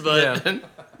 words, but Yeah.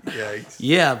 Yikes.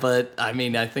 yeah, but I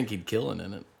mean, I think he'd kill it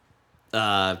in it.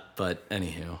 But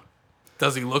anywho,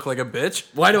 Does he look like a bitch?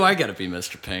 why do I gotta be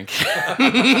Mr. Pink?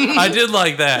 I did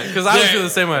like that because I was feeling the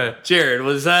same way. Jared,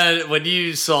 was that when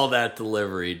you saw that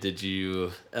delivery? Did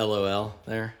you LOL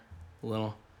there a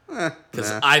little? Because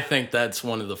I think that's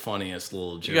one of the funniest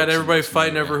little jokes. You got everybody in this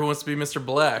fighting movie. over who wants to be Mr.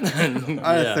 Black. I didn't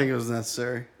think it was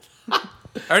necessary.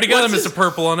 I already got What's him his- Mr.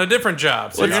 Purple on a different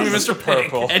job. So you're gonna be Mr.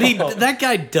 Pink. Purple. And that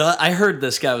guy does. I heard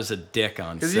this guy was a dick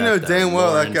on set. Because you know damn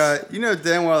well Lawrence,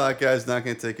 that guy's not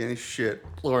going to take any shit.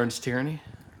 Lawrence Tierney.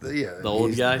 The old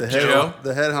he's guy? the head, Joe?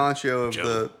 the head honcho of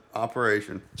the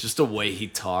operation. Just the way he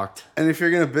talked. And if you're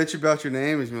going to bitch about your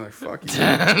name, he's going to be like,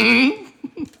 fuck you.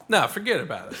 No, forget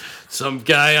about it. Some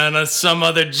guy on some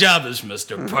other job is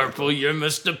Mr. Purple. You're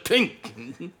Mr.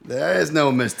 Pink. There is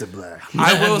no Mr. Black.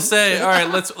 I will say, all right,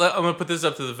 I'm gonna put this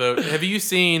up to the vote. Have you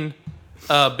seen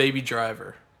Baby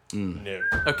Driver? No.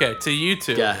 Okay, to you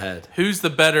two. Go ahead. Who's the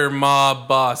better mob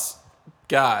boss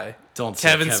guy? Don't say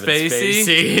Kevin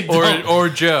Spacey, Don't- or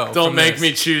Joe? Don't from make this?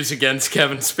 me choose against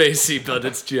Kevin Spacey, but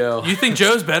it's Joe. You think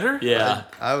Joe's better? Yeah.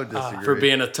 I would disagree. For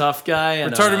being a tough guy.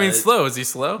 And Retarded means slow. Is he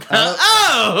slow?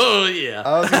 Oh, yeah.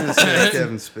 I was going to say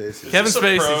Kevin Spacey. Kevin Is this a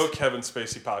pro Spacey. Kevin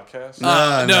Spacey podcast?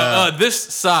 No. This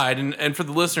side, and for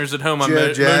the listeners at home, I'm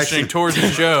Joe Jackson. motioning towards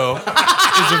Joe,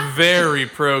 is a very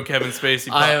pro Kevin Spacey.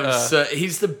 I am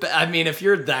he's the I mean, if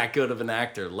you're that good of an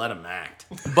actor, let him act.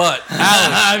 But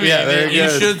Alex, Yeah, very you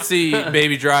good. should see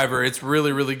Baby Driver. It's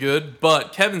really, really good.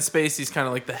 But Kevin Spacey's kind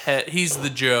of like the head. He's the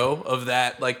Joe of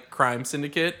that like crime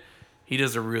syndicate. He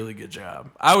does a really good job.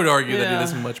 I would argue that he Yeah.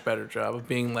 does a much better job of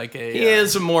being like a. He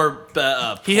is a more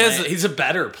he's a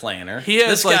better planner. He has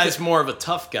this like guy's more of a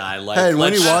tough guy. Like, Hey,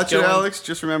 when let's you watch it, go Alex,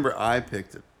 just remember I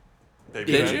picked it.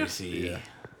 Baby Did Driver. you? easy.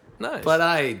 Nice. But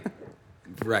I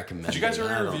recommend. Did you guys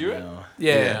already review it?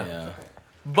 yeah. Yeah.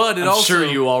 But it I'm also. sure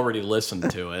you already listened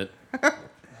to it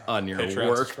on your Patreon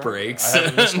work subscribe. breaks. I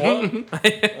haven't missed one.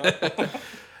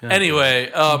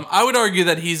 Anyway, I would argue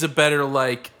that he's a better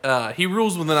like he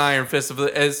rules with an iron fist of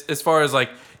as far as like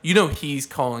he's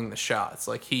calling the shots.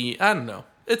 Like I don't know.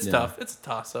 It's tough. It's a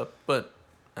toss up, but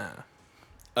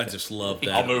I just love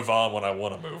that. I'll move on when I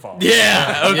want to move on.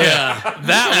 Yeah. Okay. Yeah.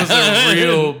 that was a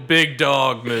real big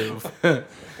dog move.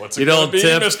 What's it You gonna don't be,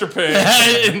 tip. Mr.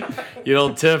 Pink? You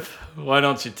don't tip. Why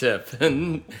don't you tip?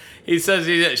 And he says,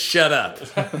 "Shut up.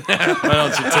 Why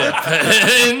don't you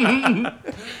tip?"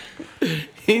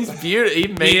 He's beautiful. He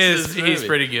makes this He's movie.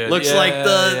 pretty good. Looks Yeah, like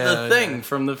the yeah, thing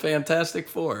from the Fantastic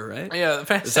Four, right? Yeah,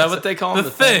 Is that what they call him? the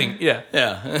thing? Yeah,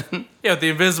 Yeah. yeah, with the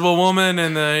Invisible Woman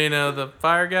and the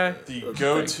fire guy. The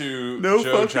go-to No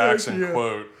Joe fucking Jackson idea.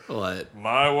 quote. What?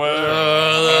 My way.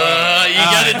 You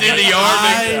gotta do the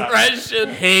arm impression.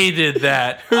 Hated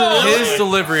that. His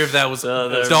delivery of that was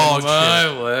dog shit.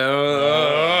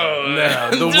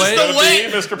 The Just way the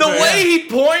way, Mr. the Pan. way he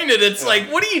pointed, it's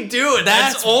like, what are you doing?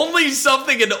 That's only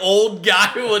something an old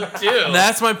guy would do.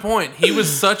 that's my point. He was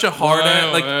such a hard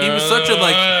ass. Like he was such a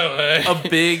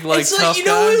big like It's like, tough you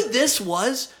know guy. who this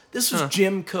was? This was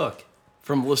Jim Cook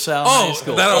from LaSalle Oh, High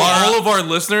School. that all of our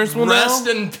listeners will Rest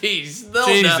know. in peace. They'll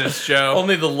Jesus, know. Joe.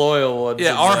 Only the loyal ones.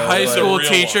 Yeah, will our know, high but- school real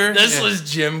teacher. one. This Yeah. was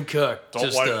Jim Cook. Don't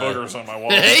Just, wipe boogers on my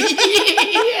wall.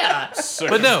 Yeah. Sick.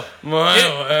 But no,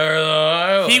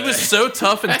 he was so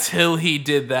tough until he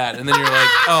did that, and then you're like,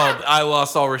 oh, I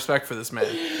lost all respect for this man.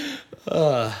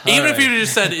 Even if you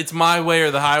just said it's my way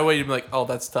or the highway, you'd be like, oh,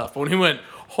 that's tough. But when he went,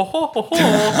 ho ho ho ho,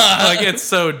 like it's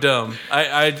so dumb.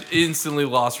 I instantly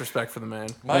lost respect for the man.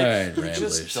 Mike, All right, you Ramblers.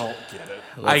 just don't get it.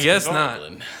 I guess go. not.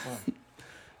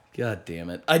 God damn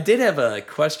it. I did have a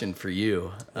question for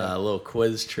you, a little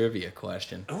quiz trivia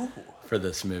question for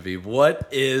this movie. What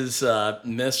is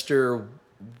Mr.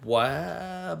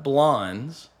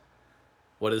 Blonde's?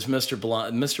 What is Mr.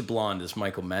 Blonde? Mr. Blonde is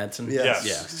Michael Madsen? Yes.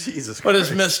 Yeah. Jesus What is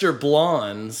Christ. Mr.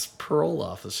 Blonde's parole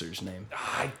officer's name?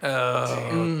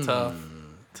 Tough.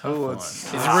 Oh,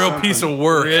 it's He's a real piece of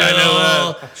work. I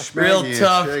know that. Real Schmaggy,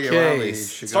 tough Shaggy,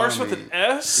 case. Wally, Starts with Shigami. an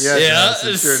S? Yeah. Yeah, Yes,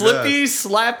 it sure slippy, does.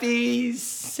 slappy,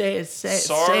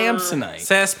 Samsonite.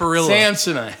 Sarsaparilla.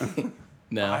 Samsonite.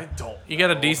 No. I don't. You got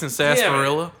a decent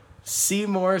sarsaparilla?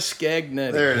 Seymour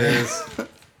Skagnetti. There it is.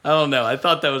 I don't know. I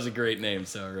thought that was a great name,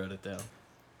 so I wrote it down.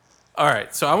 All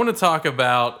right, so I want to talk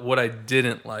about what I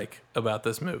didn't like about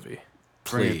this movie.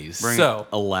 Please. Bring it. So,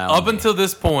 Allow up me. until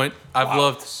this point, I've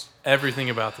loved everything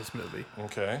about this movie.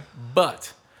 Okay.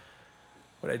 But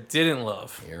what I didn't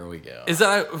love Here we go. is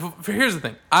that here's the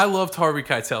thing. I loved Harvey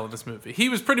Keitel in this movie. He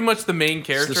was pretty much the main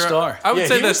character. star. I would Yeah,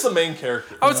 say he that's was the main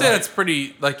character. I would say that's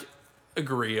pretty like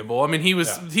agreeable. I mean,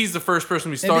 he's the first person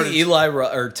we Maybe started. Eli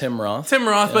or Tim Roth. Tim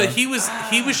Roth, but he was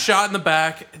shot in the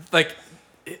back. Like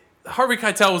Harvey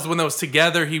Keitel was the one that was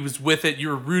together. He was with it. You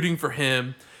were rooting for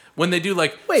him. When they do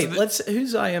like Wait, so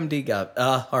who's IMD got?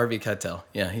 Harvey Keitel.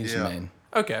 Yeah, he's the Yeah. main.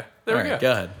 okay, there All we right, go.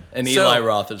 go ahead. And So- Eli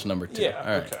Roth is number 2. Yeah, All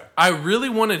right. okay. I really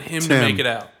wanted him to Tim. make it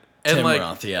out. And Tim like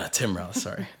Roth. Yeah, Tim Roth.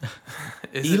 Sorry.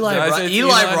 is it- Eli did I Roth. say it's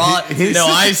Eli Roth. No,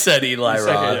 I said Eli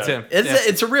said Roth. Tim. It's, Yeah.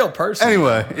 it's a real person.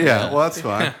 Anyway, yeah, well, that's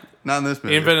fine. Not in this He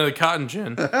movie. invented the cotton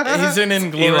gin. He's an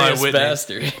Inglorious Whitney.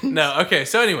 Bastard. No, okay.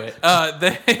 So anyway,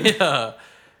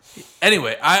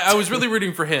 anyway, I was really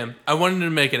rooting for him. I wanted him to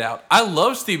make it out. I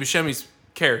love Steve Buscemi's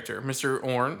character, Mr.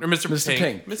 Orange or Mr.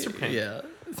 Pink. Mr. Pink. Yeah.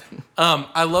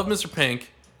 I love Mr.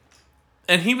 Pink,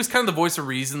 and he was kind of the voice of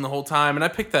reason the whole time. And I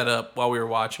picked that up while we were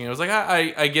watching. I was like,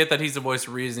 I get that he's the voice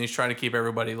of reason. He's trying to keep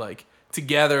everybody like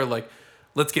together. Like,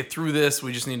 let's get through this.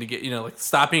 We just need to get like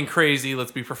stop being crazy.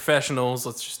 Let's be professionals.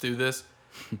 Let's just do this.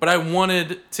 But I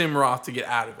wanted Tim Roth to get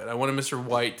out of it. I wanted Mr.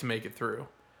 White to make it through.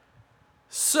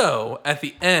 So at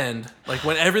the end, like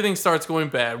when everything starts going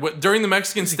bad, during the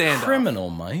Mexican standoff, Criminal,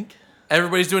 Mike.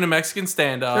 everybody's doing a Mexican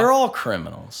standoff. They're all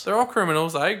criminals. They're all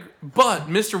criminals. I agree. But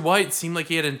Mr. White seemed like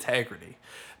he had integrity.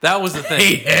 That was the thing.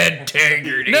 He had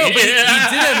integrity. No, but he did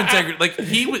have integrity. Like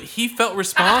he felt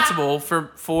responsible for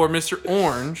Mr.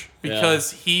 Orange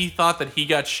because he thought that he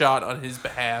got shot on his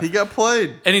behalf. He got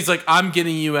played. And he's like, I'm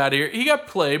getting you out of here. He got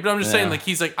played, but I'm just saying, Yeah. like,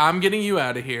 he's like, I'm getting you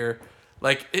out of here.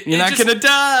 Like, You're not gonna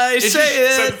die. Say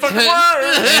Say it. the fucking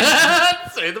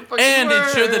word. Say the fucking and word.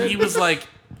 it showed that he was like,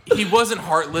 he wasn't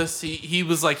heartless. He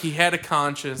was like, he had a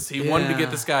conscience. He wanted to Yeah.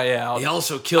 get this guy out. He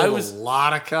also killed I was- a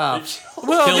lot of cops.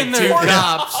 Well, I Killed mean, 2 they're-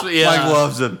 cops. Yeah. Mike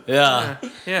loves him. Yeah.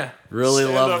 Yeah. Really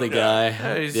Stand love up the guy.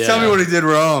 guy. he's- Yeah. Tell me what he did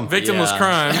wrong. Victimless Yeah.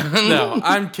 crime. No,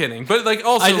 I'm kidding. But like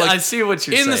also I, like I see what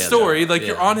you're in saying. the story, though. like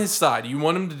you're Yeah. on his side. You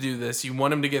want him to do this. You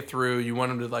want him to get through. You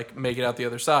want him to like make it out the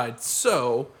other side.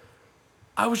 So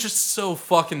I was just so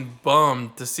fucking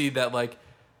bummed to see that like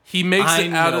he makes I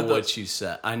it out know of the. what you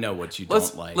said. I know what you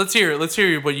Let's don't like. let's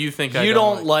hear what you think. I you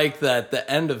don't don't like that the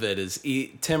end of it is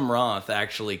Tim Roth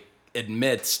actually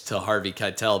admits to Harvey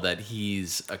Keitel that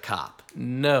he's a cop.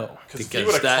 No. Because he Because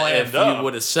would have that, if clammed up. you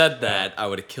would have said that, I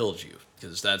would have killed you.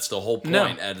 Because that's the whole point. No.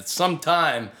 At some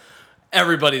time,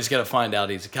 everybody's going to find out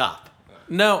he's a cop.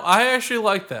 No, I actually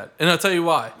like that, and I'll tell you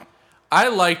why. I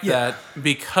like that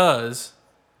because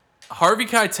Harvey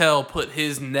Keitel put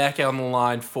his neck on the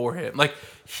line for him. Like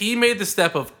he made the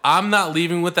step of I'm not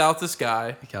leaving without this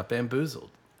guy. He got bamboozled.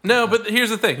 No, but here's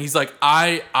the thing. He's like,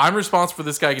 I'm responsible for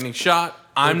this guy getting shot.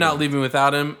 I'm not leaving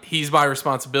without him. He's my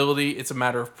responsibility. It's a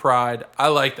matter of pride. I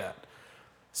like that.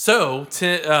 So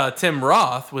Tim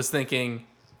Roth was thinking,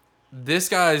 this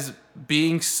guy's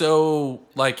being so,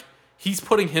 like, he's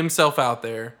putting himself out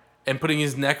there and putting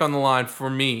his neck on the line for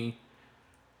me.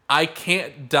 I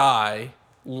can't die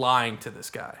lying to this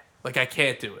guy. Like, I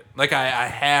can't do it. Like, I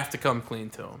have to come clean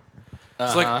to him.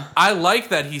 So like I like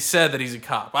that he said that he's a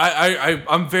cop.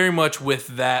 I'm very much with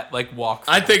that like walk.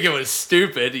 I think it was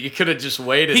stupid. You could have just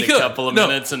waited He a could. couple of No.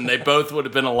 minutes and they both would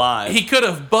have been alive. He could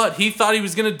have, but he thought he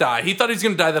was gonna die. He thought he was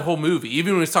gonna die that whole movie.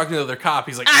 Even when he was talking to the other cop,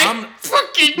 he's like, "I'm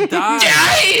fucking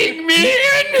dying,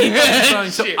 man.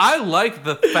 So I like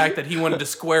the fact that he wanted to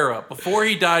square up before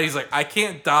he died. He's like, I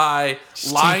can't die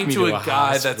lying me to to a a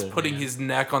guy that's hospital, putting man." his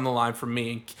neck on the line for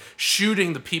me and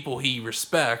shooting the people he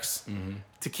respects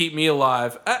to keep me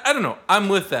alive. I don't know. I'm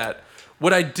with that.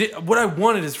 What I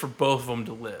wanted is for both of them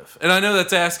to live, and I know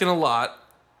that's asking a lot.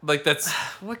 Like that's.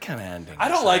 What kind of ending? I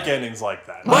don't like endings like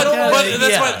that. But, Yeah, but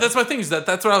that's yeah. that's my thing is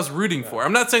that's what I was rooting for.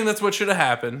 I'm not saying that's what should have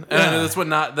happened, and I know that's what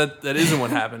not that isn't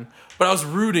what happened. But I was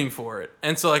rooting for it,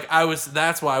 and so like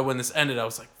that's why when this ended, I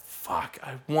was like, fuck,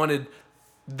 I wanted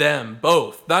them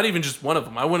both, not even just one of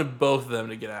them. I wanted both of them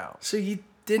to get out. So you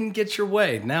didn't get your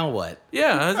way. Now what?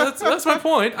 Yeah, that's my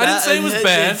point. I didn't say it was That-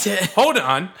 bad. Hold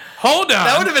on.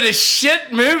 That would have been a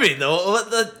shit movie, though.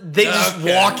 They just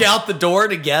Okay. walk out the door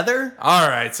together. All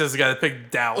right, says the guy that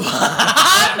picked Doubt. Great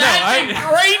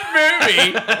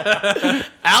movie.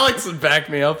 Alex would back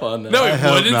me up on that. No, he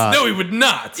hope wouldn't. not. No, he would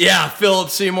not. Yeah, Philip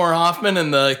Seymour Hoffman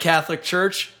in the Catholic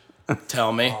Church.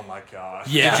 Tell me. Oh my gosh.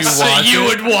 Yeah. Did you So watch you it?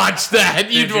 would watch that.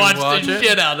 You'd you watch watch the it?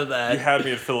 shit out of You that. had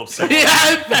me at Philip Seymour.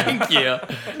 Yeah, thank you.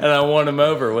 And I won him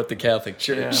over with the Catholic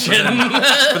Church. But then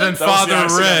was the Father icing on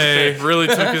the Ray cake. really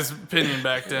took his opinion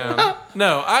back down.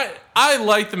 No, I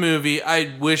like the movie.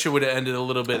 I wish it would have ended a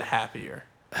little bit happier.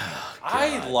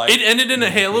 I like It ended in a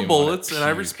hail of You wanna bullets, and I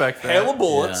puke. respect that. Hail of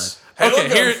Bullets. Hail Okay,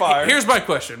 of Gunfire. here's my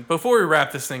question. Before we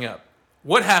wrap this thing up,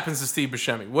 what happens to Steve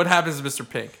Buscemi? What happens to Mr.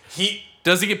 Pink? Does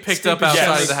Does he get picked up outside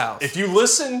Yes. of the house? If you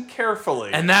listen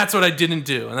carefully, And that's what I didn't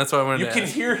do, and that's why I wanted you to can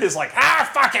ask. hear his like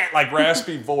fuck it, like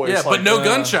raspy voice. Yeah, like, but no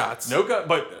gunshots. No gun,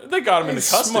 but they got him into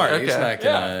custody. Smart. He's Okay. not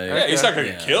gonna. Yeah, he's not gonna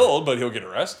get Yeah. killed, but he'll get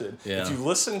arrested. Yeah. If you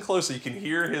listen closely, you can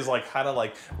hear his like kind of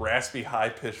like raspy, high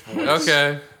pitched voice.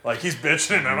 Okay. Like he's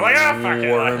bitching, and I'm like, fuck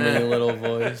it. Wormy little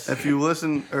voice. If you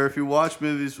listen or if you watch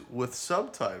movies with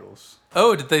subtitles,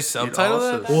 Oh, did they you'd subtitle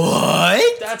also- that?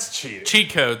 What? That's cheating. Cheat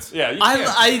codes. Yeah, you can't.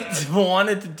 I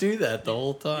wanted to do that the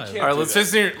whole time. can't All right, do let's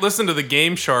that. listen to the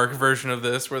Game Shark version of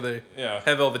this where they Yeah.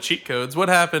 have all the cheat codes. What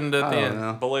happened at I the don't end?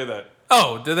 know. Belay that.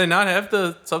 Oh, did they not have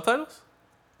the subtitles?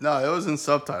 No, it was in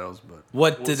subtitles, but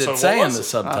What did So it say what in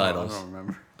was the it? I subtitles? don't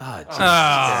remember. Ah, Oh,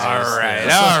 all right,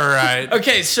 all right.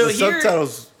 Okay, so The here.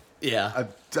 subtitles, Yeah.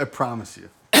 I promise you.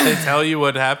 They tell you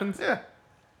what happened, Yeah.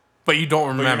 but you don't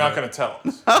But remember. you're not gonna tell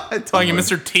us. I Fucking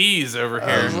Mr. T's over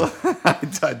here.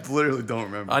 I literally don't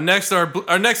remember. Our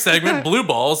next segment, Blue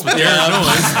Balls with Jared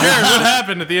Noyes. Jared, what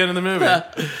happened at the end of the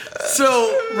movie?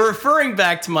 So, referring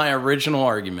back to my original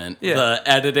argument, Yeah. the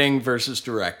editing versus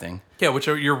directing, Yeah, which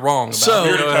you're wrong about. So- We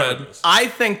already Go covered ahead. this. I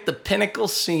think the pinnacle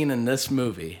scene in this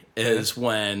movie is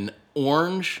when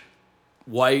orange,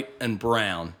 white, and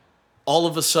brown, all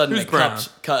of a sudden Who's it Brown?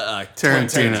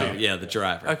 Tarantino. Yeah, the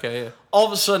driver. Okay, yeah. All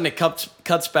of a sudden it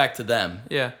cuts back to them.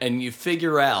 Yeah. And you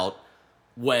figure out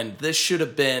when this should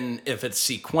have been, if it's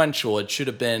sequential, it should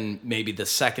have been maybe the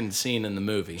second scene in the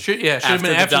movie. Should have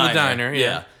been after the diner,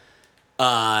 yeah.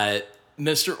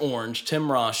 Mr. Orange,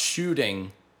 Tim Ross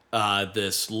shooting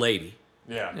this lady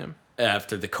Yeah.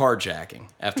 after the carjacking,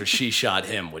 after she shot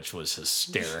him, which was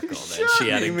hysterical. That she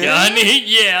had a me, gun.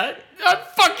 Yeah, I'm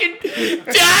fucking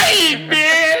dying,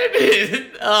 man.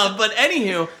 But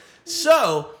anywho,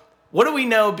 so what do we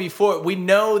know before? We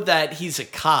know that he's a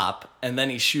cop, and then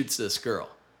he shoots this girl,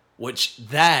 which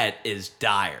that is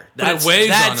dire. But it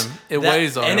weighs on him. It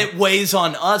weighs on and him. it weighs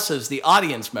on us as the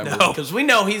audience member No. because we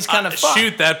know he's kind of fucked.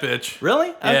 Shoot that bitch. Really?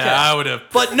 Okay. Yeah, I would have.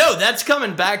 But no, that's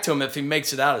coming back to him if he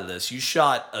makes it out of this. You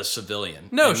shot a civilian.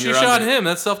 No, and she you're shot under- him.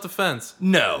 That's self-defense.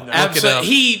 No, up. absolutely.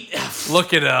 He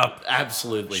Look it up.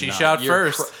 absolutely. She not. shot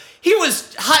You're first. he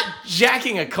was hot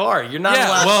jacking a car. You're not Yeah,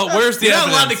 allowed. well, where's the You're not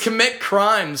allowed to evidence? commit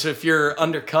crimes if you're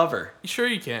undercover. Sure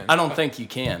you can. I don't think you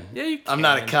can. Yeah, you I'm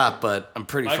not a can. cop, but I'm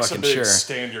pretty Mike's a fucking big sure.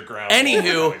 stand your ground.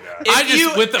 Anywho,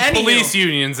 like that. if Police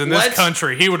unions in this let's-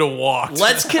 country, he would have walked.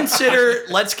 Let's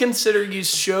consider you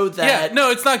show that. Yeah, no,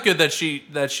 it's not good that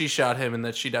she shot him and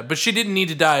that she died. But she didn't need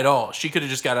to die at all. She could have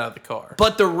just got out of the car.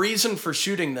 But the reason for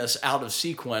shooting this out of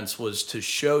sequence was to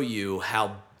show you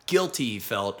how guilty he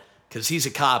felt because he's a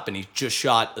cop and he just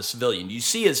shot a civilian. You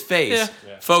see his face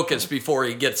focus before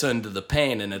he gets into the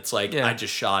pain, and it's like, Yeah. I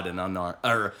just shot an unarmed,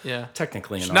 or Yeah.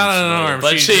 technically an Not armed civilian, unarmed.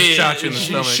 but She just shot you in the she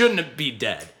stomach. shouldn't be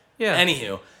dead. Yeah.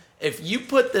 Anywho, if you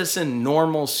put this in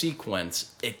normal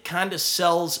sequence, it kind of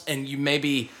sells, and you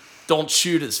maybe don't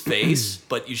shoot his face,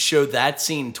 but you show that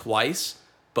scene twice,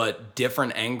 but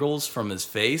different angles from his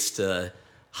face to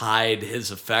hide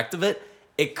his effect of it.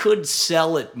 It could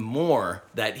sell it more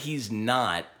that he's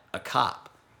not a cop.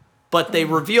 But they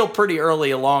reveal pretty early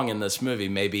along in this movie,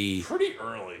 maybe Pretty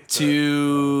early.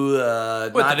 to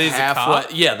What, not that he's a halfway. cop?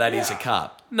 Yeah, that he's a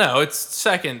cop. No, it's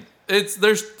second. It's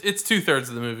 2/3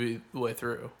 of the movie the way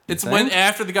through. It's when think?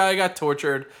 after the guy got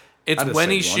tortured. It's I'd when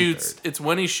say he shoots. 1/3. It's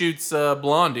when he shoots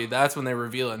Blondie. That's when they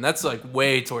reveal it. And that's like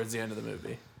way towards the end of the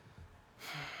movie.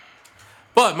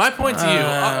 But my point to you,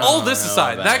 all this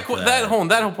aside, that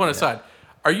whole point aside,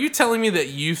 are you telling me that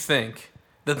you think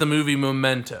that the movie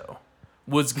Memento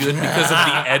was good because of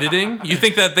the editing? You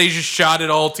think that they just shot it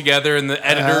all together and the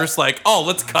editor's like, oh,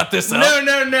 let's cut this up?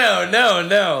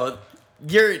 No.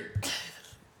 You're.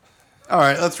 All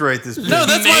right, let's rate this. No,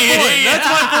 that's my point. That's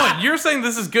my point. You're saying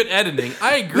this is good editing.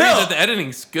 I agree No. that the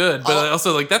editing's good, but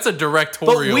also like that's a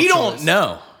directorial. But we don't choice.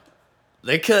 know.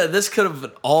 This could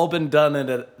have all been done in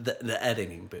the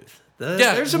editing booth.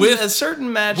 Yeah, There's with- a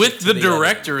certain magic with to the editing.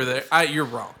 director there. You're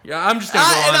wrong. Yeah, I'm just gonna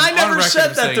go on. And I on never record said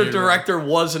as that saying the you're wrong. director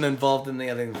wasn't involved in the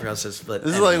editing process. But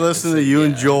This is like listening to you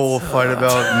and Joel fight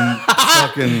about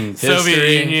fucking Soviet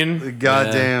history. Union. the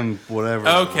goddamn whatever.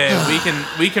 Okay,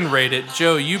 we can rate it.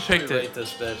 Joe, you picked Rate it.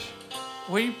 this bitch.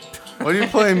 What you, What are you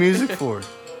playing music for?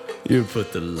 You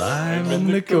put the lime in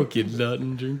the coconut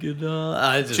and drink it all.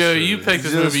 Joe, you picked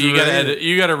this Just movie. You gotta rate it. edit.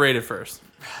 You gotta rate it first.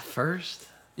 first.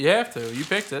 You have to. You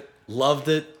picked it. Loved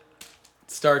it,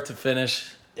 start to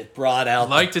finish. It brought out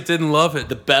Liked it, didn't love it.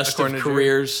 the best according of to Drew.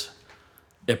 careers.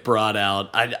 It brought out.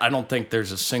 I don't think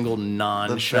there's a single The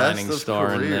non-shining best of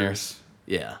star in there. careers.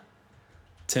 Yeah,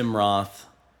 Tim Roth,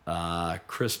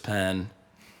 Chris Penn.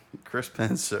 Chris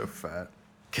Penn's so fat.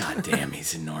 God damn,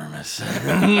 he's enormous.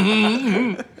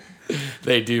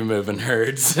 They do move in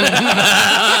herds.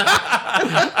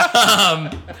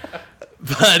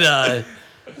 But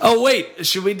Oh wait,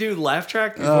 should we do laugh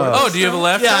track? Before Oh, do you have a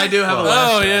laugh Yeah, track? I do have a laugh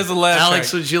Oh, track. he has a laugh Alex,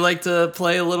 track. would you like to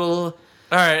play a little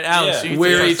All right, Alex. Yeah. You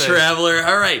Weary say it. Traveler?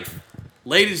 All right,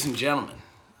 ladies and gentlemen,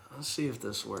 let's see if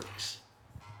this works.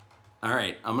 All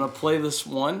right, I'm gonna play this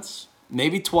once,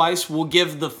 maybe twice. We'll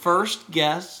give the first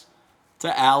guess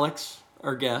to Alex,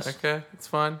 our guest, Okay, it's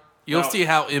fine. You'll Now- see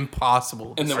how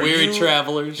impossible. and the Are Weary you-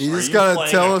 Travelers. You Are just you gotta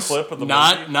playing tell a us. clip of the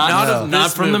Not movie? Not of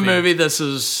this from the movie. movie. This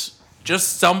is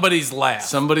Just somebody's laugh.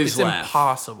 Somebody's it's laugh.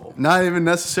 impossible. Not even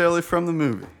necessarily from the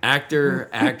movie. actor,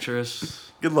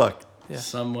 actress, Good luck.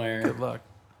 somewhere. Good luck.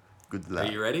 Good Are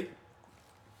luck. you ready?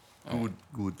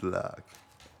 Good luck.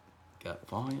 Got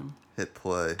volume. Hit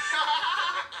play.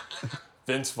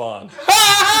 Vince Vaughn.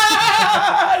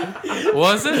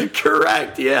 Was it?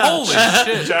 Correct. Yeah. Holy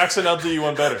shit! Jackson, I'll do you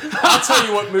one better. I'll tell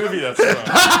you what movie that's from. Go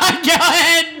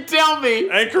ahead and tell me.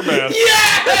 Anchorman.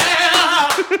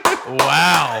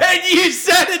 Wow. And you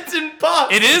said it's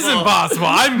impossible. It is impossible.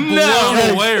 I'm blown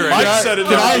No. away right Mike now. said it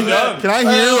Can never I, be done. can I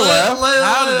hear the laugh?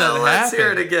 How did that Let's happen?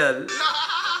 hear it again.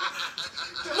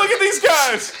 Look at these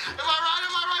guys. Am I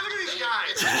right? Look at these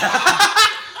guys.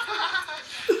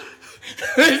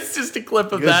 It's just a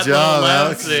clip of Good that job, little laugh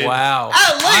Alex. scene. Wow.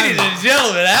 Ladies and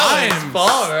gentlemen, I Alex am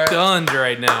Palmer. stunned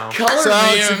right now. Color So,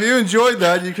 Alex, me if you enjoyed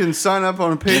that, you can sign up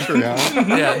on Patreon.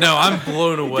 Yeah, no, I'm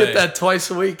blown away. Get that twice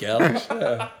a week, Alex.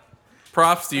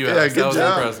 Props to you, Alex. good That was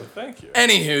job. impressive. Thank you.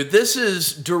 Anywho, this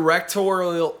is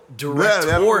directorial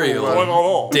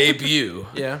Well, debut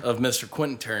Yeah. of Mr.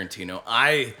 Quentin Tarantino.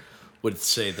 I would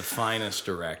say the finest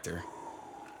director.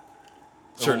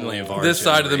 Certainly of our This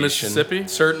side of the generation. Mississippi?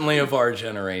 Certainly of our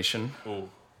generation.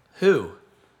 Who?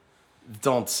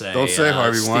 Don't say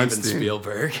Harvey Steven Weinstein.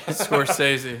 Spielberg.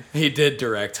 Scorsese. He did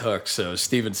direct Hook, so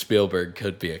Steven Spielberg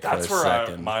could be a close that's where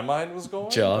second. my mind was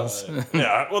going. Jaws. but,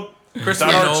 yeah, well,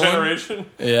 Christopher that our Nolan. generation.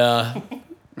 Yeah.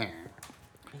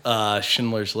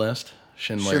 Schindler's List.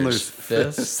 Schindler's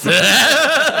Fist.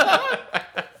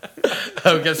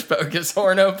 Hocus Pocus,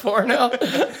 Horno Porno. All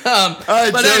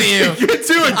right, But Joe, anywho, get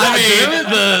to it.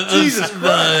 I mean, Jesus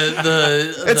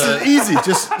It's the easy.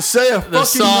 Just say a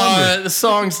fucking number. the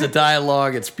songs, the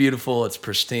dialogue, it's beautiful, it's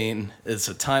pristine, it's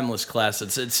a timeless class.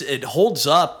 It holds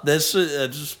up. This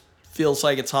just feels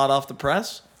like it's hot off the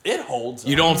press. It holds.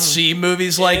 You don't see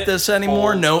movies like this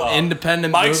anymore. holds No up.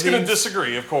 independent Mike's movies. gonna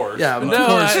disagree, of course. Yeah, of No,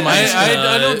 course, Mike's I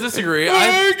gonna- don't disagree.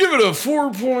 I give it a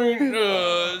 4 point.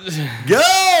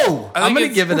 Go! I'm gonna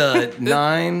it's- give it a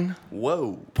 9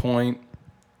 Whoa. point.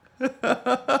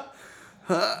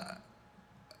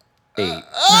 8.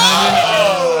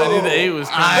 I knew the 8 was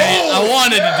coming. I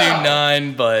wanted to do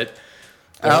 9, but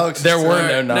Alex, there were sorry.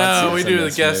 no Nazis. No, we in do the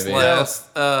this guest movie. last.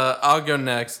 I'll go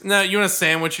next. No, you want to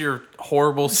sandwich your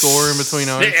horrible score in between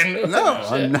ours? No,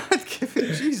 I'm not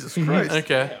giving. Jesus Christ.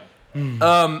 Okay.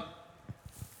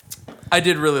 I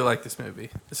did really like this movie.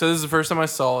 So this is the first time I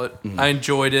saw it. I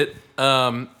enjoyed it.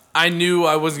 I knew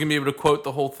I wasn't gonna be able to quote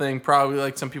the whole thing. Probably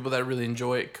like some people that really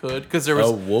enjoy it could, because there was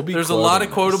we'll be there's a lot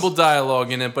of quoting quotable dialogue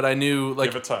in it. But I knew like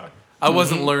Give it time. I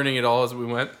wasn't learning it all as we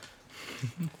went.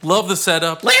 Love the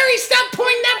setup. Larry, stop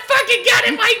pointing that fucking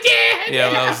gun at my dad. Yeah,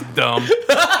 that was dumb.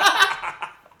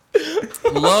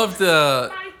 Loved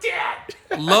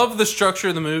loved the structure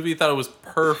of the movie. Thought it was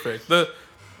perfect.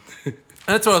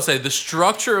 That's what I'll say. The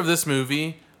structure of this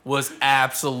movie was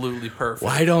absolutely perfect.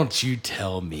 Why don't you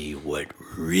tell me what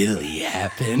really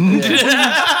happened?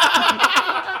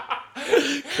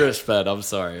 Chris Penn, I'm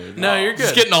sorry. No, you're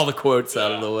Just good. getting all the quotes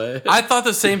out of the way. I thought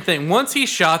the same thing. Once he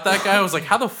shot that guy, I was like,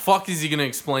 how the fuck is he going to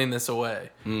explain this away?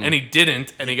 And he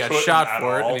didn't, and he got couldn't shot at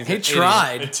for it. all. And he's He an idiot.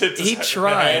 tried. It tipped his He hand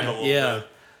tried. a little Yeah.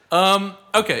 bit.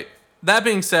 Okay, that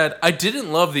being said, I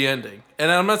didn't love the ending.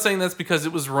 And I'm not saying that's because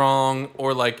it was wrong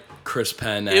or like, Chris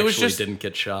Penn It was actually just- didn't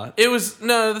get shot. it was,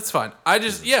 no, that's fine. I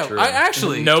just, yeah, true. I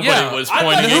actually, Nobody yeah. was I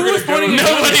pointing. thought you were Who was gonna go pointing there.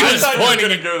 at- Nobody I was thought you were pointing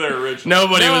gonna at- go there originally.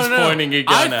 Nobody No, was no. pointing a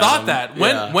gun I at thought him. that.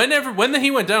 Yeah. When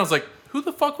he went down, I was like, who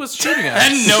the fuck was shooting at us?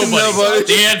 And nobody. Nobody.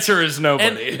 The answer is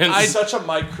nobody. And I- Such a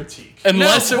Mike critique.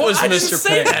 Unless it was I didn't Mr.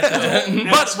 say Penn. that, though.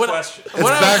 Next what- question. It's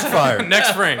What I was- backfired.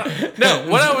 Next frame. No,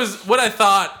 what I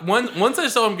thought once I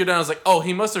saw him go down, I was like, oh,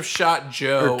 he must have shot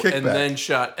Joe Or kickback. and then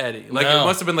shot Eddie. Like No. it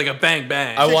must have been like a bang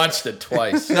bang. I watched it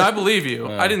twice. No, I believe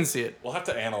you. I didn't see it. We'll have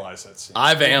to analyze that scene.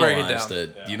 I've break it analyzed down.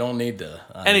 it. You don't need to.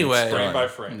 Anyway. it's frame done. by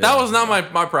frame. That was not my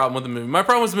problem with the movie. My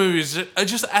problem with the movie is I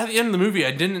just at the end of the movie,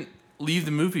 I didn't leave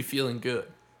the movie feeling good.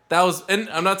 That was, and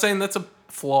I'm not saying that's a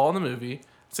flaw in the movie. I'm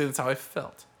saying that's how I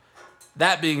felt.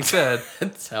 That being said,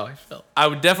 That's how I felt. I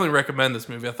would definitely recommend this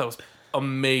movie. I thought it was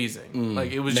amazing.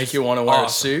 Like it was Make just you want to wear awesome. a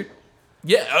suit?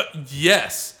 Yeah,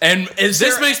 yes. And is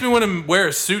This there, makes me want to wear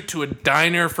a suit to a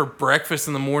diner for breakfast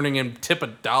in the morning and tip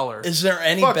 $1. is there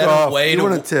any Fuck better off. way You to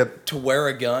want a tip. to wear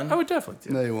a gun I would definitely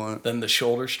do. No, you want it. than the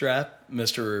shoulder strap,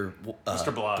 Mr.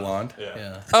 Mr. Blonde. Yeah.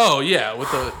 Yeah. Oh yeah,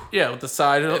 with the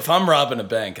side. If I'm robbing a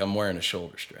bank, I'm wearing a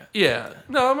shoulder strap. Yeah,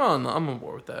 no, I'm on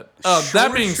board with that. That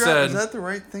Shoulder being strap, said, is that the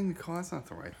right thing to call? That's not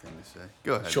the right thing to say.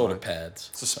 Go ahead. Shoulder Mike.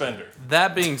 pads. Suspender.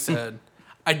 that being said,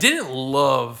 I didn't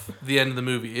love the end of the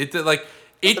movie. It didn't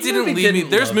movie leave me. didn't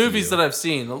There's love movies you. that I've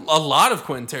seen, a lot of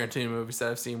Quentin Tarantino movies that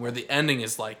I've seen, where the ending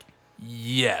is like,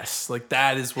 yes, like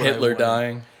that is what I Hitler wanted.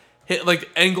 dying.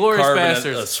 Like Inglourious Carving a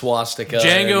Bastards, swastika.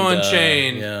 Django and,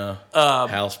 Unchained, Yeah.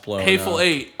 House blown Hateful up.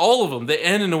 Eight, all of them. They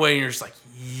end in a way, and you're just like,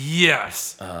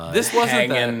 yes, this wasn't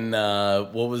that. Hanging,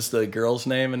 what was the girl's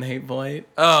name in Hateful Eight?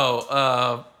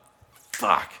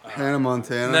 Fuck. Hannah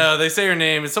Montana. No, they say her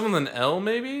name. It's someone with an L,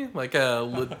 maybe? Like a.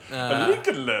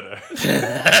 Lincoln letter.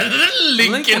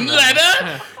 Lincoln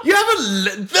letter? You have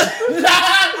a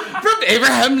from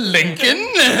Abraham Lincoln?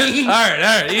 All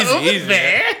right, easy.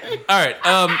 There? All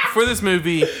right, for this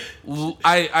movie,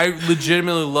 I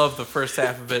legitimately loved the first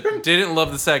half of it. Didn't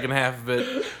love the second half of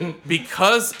it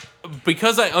because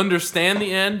I understand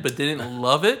the end, but didn't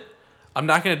love it. I'm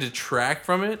not going to detract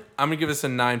from it. I'm going to give this a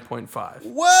 9.5.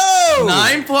 Whoa!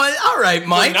 9 point. All right,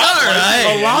 Mike. Not All like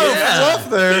right. A lot of Yeah. fluff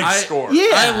there. Big I- score.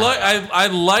 Yeah. I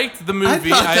liked the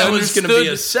movie. I thought that was understood. going to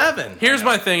be a 7. Here's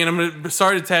my thing, and I'm going to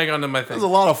sorry to tag onto my thing. There's a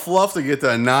lot of fluff to get to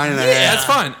a 9.5. Yeah. That's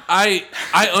fine. I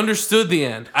understood the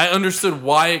end. I understood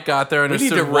why it got there. I We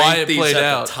need understood to why rank it these played at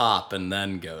out. the top and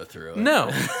then go through it.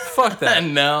 No, fuck that.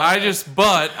 No.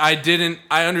 But I didn't.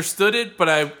 I understood it, but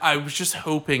I was just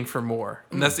hoping for more,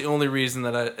 and that's the only reason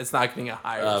that it's not getting a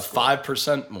higher. score.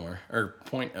 5% more, or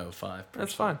 0.05%.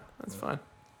 That's fine. That's fine.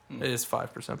 It is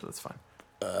 5%, but that's fine.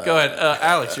 Go ahead,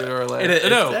 Alex. You're last.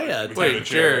 No, yeah, wait,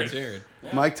 Jared. Jared.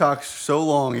 Mike talked so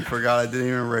long he forgot I didn't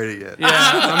even rate it yet. Yeah,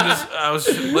 I was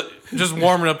just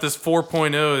warming up this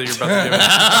 4.0 that you're about to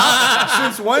give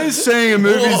me. Since when is saying a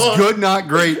movie's good, not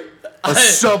great, a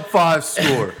sub 5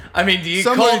 score? I mean, do you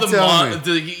Somebody call the tell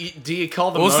me. do you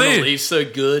call the We'll Mona see. Lisa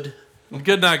good?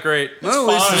 Good, not great. Mona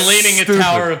Lisa's I'm leaning stupid. a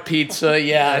tower of pizza.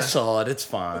 Yeah, I saw it. It's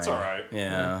fine. It's all right.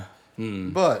 Yeah.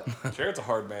 But Jared's a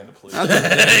hard man to please.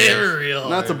 Real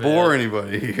not to bore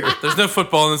anybody here. There's no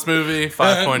football in this movie.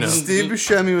 5.0. Steve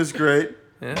Buscemi was great.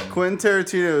 Yeah. Quentin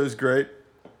Tarantino was great.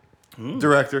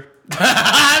 Director.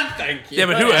 Thank you. Yeah,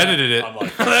 but who edited it? I'm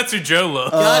like, That's who Joe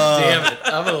loves. God damn it!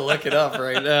 I'm gonna look it up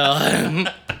right now.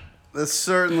 That's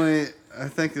certainly, I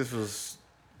think this was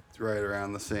right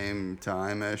around the same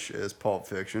time-ish as Pulp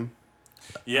Fiction.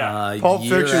 yeah. Pulp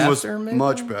Year Fiction was after, maybe?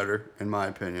 much better, in my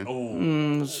opinion.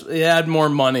 Oh, It had more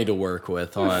money to work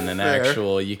with on an Fair.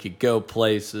 actual. You could go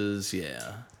places.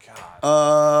 Yeah.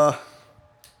 God.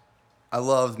 I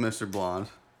loved Mr. Blonde.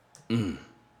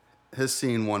 His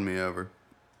scene won me over.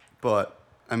 But,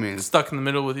 I mean, Stuck in the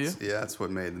middle with you. yeah, that's what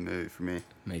made the movie for me.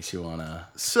 Makes you wanna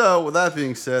So, with that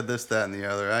being said, this, that, and the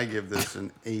other, I give this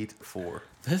an 8.4.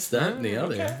 this, that, and the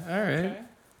other. okay. All right.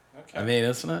 Okay. I mean,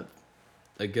 it's not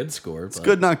a good score. But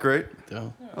Good, not great.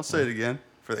 no. I'll say it again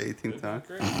for the 18th time.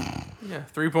 Great. Yeah,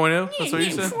 3.0. That's what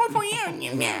you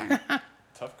said.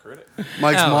 Tough critic.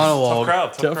 Mike's Alex. Tough monologue.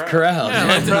 crowd. Tough crowd.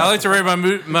 I like to rate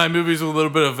my movies with a little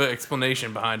bit of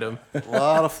explanation behind them. A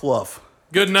lot of fluff.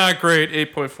 Good, not great.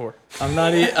 8.4. I'm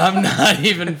not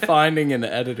even finding an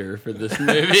editor for this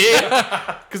movie.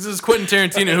 Because this is Quentin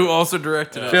Tarantino who also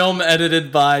directed it. Film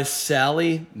edited by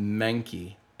Sally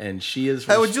Menke, and she is.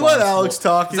 Hey, would you let responsible- Alex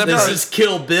talk? He's that This not- is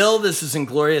Kill Bill. This is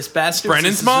Inglourious Basterds. Brennan's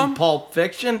this is mom? Pulp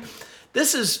Fiction.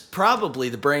 This is probably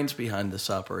the brains behind this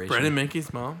operation. Brendan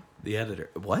Minky's mom. the editor.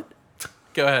 What?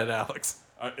 Go ahead, Alex.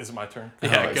 Is it my turn?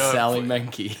 Yeah, go Sally ahead.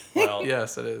 Menke. Well,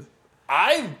 Yes, it is.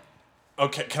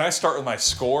 Okay, can I start with my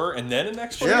score and then an Yeah,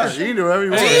 explanation? you can do whatever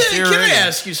you want. Hey, you're Can I ready.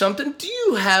 ask you something? Do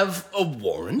you have a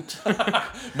warrant? May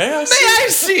I May see? I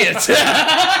see it?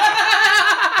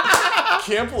 I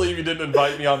can't believe you didn't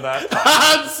invite me on that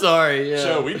I'm sorry. Yeah.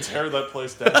 show. We tear that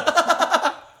place down.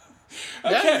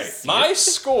 Okay, my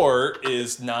score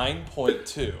is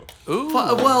 9.2. Ooh.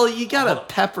 Well, you gotta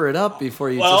pepper it up before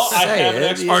you Well, just I say have an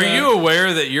it. explanation. Are you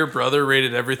aware that your brother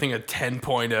rated everything a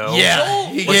 10.0? Yeah.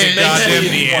 He Like a gave goddamn me-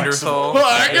 Neanderthal. Well,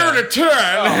 I give it a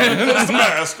 10.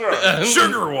 Master.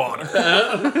 Sugar water.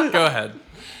 Go ahead.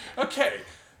 Okay,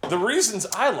 the reasons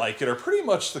I like it are pretty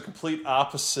much the complete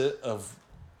opposite of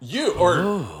you,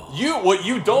 or what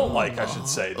you don't like, I should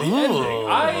say. The ending.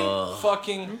 I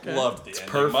fucking loved the ending,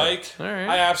 perfect. Mike. All right.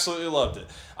 I absolutely loved it.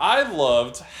 I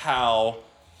loved how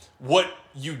what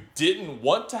you didn't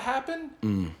want to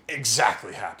happen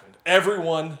exactly happened.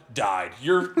 everyone died.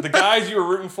 The guys you were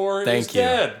rooting for is Thank you.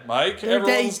 dead, Mike.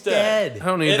 Everyone's dead. I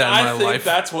don't need And that in my I think life.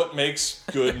 that's what makes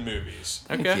good movies.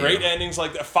 Okay. Great endings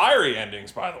like that. Fiery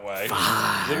endings, by the way.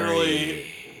 Literally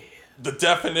the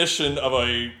definition of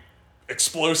a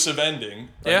explosive ending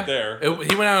right there. He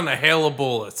went out in a hail of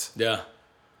bullets. Yeah.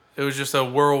 It was just a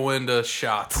whirlwind of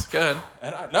shots. Go ahead.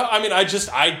 And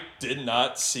I did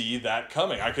not see that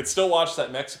coming. I could still watch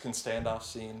that Mexican standoff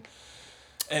scene.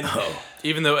 And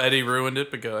Even though Eddie ruined it,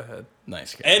 but go ahead.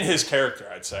 Nice guy. and his character,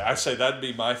 I'd say that'd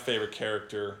be my favorite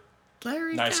character.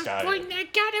 Larry Nice guy. Point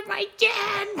that gun at my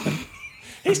dad.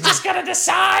 He's just gonna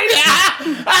decide. Out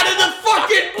of the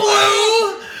fucking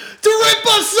blue to rip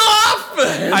us off.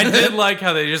 I did like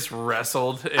how they just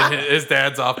wrestled in his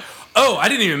dad's off. Oh, I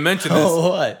didn't even mention this.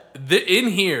 what? In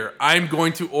here, I'm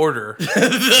going to order The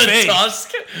fake.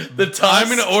 tusk. The tusk. I'm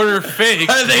going to order fake,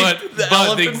 Are they but the the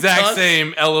elephant exact tusks?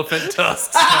 same elephant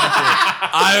tusks.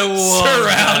 I love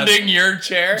surrounding that. your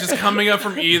chair. Just coming up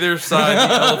from either side of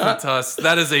the elephant tusks.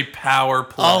 That is a power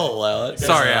play. I'll allow it.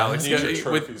 Sorry, I Alex. need your With-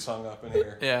 trophies hung up in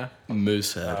here. yeah.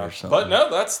 Moose head or something. But no,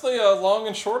 that's the long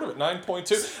and short of it.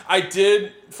 9.2. I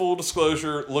did, full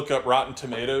disclosure, look up Rotten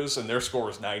Tomatoes, and their score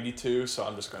was 92. So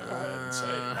I'm just going to go ahead and say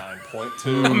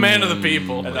 9.2. A man of the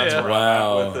people. And that's yeah. where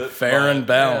Wow. I'm at with it. Fair But and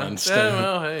balanced. Yeah,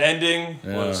 well, hey. ending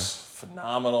was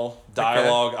phenomenal.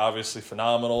 Dialogue, obviously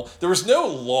phenomenal. There was no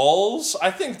lulls.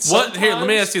 I think. What? Here, let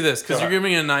me sometimes- ask you this, because Go you're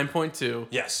ahead. giving it a 9.2.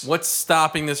 Yes. What's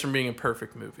stopping this from being a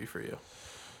perfect movie for you?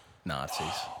 Nazis.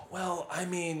 Well, I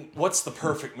mean, what's the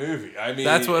perfect movie? I mean,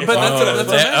 That's what- if but I'm that's- gonna- that's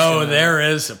what I'm asking. there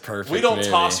is a perfect we don't movie.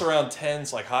 toss around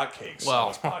tens like hotcakes Well. on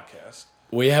this podcast.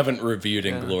 We haven't reviewed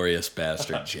Inglourious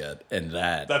Bastards yet, and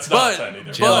that. That's not But, 10 either.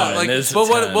 but, Gentlemen, like, this is but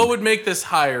 10. what would make this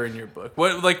higher in your book?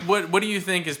 What do you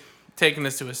think is taking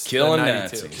this to a Killing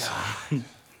 92? Nazis.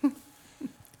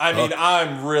 I mean,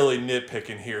 I'm really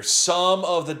nitpicking here. Some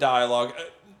of the dialogue,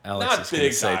 Alex not is gonna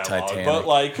big say dialogue, Titanic. but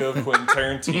like of Quentin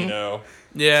Tarantino,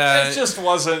 Yeah, it just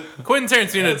wasn't. Quentin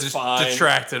Tarantino It's just fine.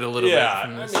 detracted a little Yeah, bit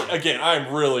from I this. mean, again,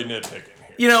 I'm really nitpicking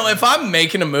here. You know, if I'm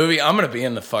making a movie, I'm gonna be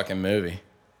in the fucking movie.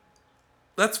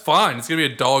 That's fine. It's gonna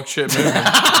be a dog shit movie.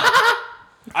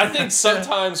 I think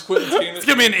sometimes Quentin Tarantino. It's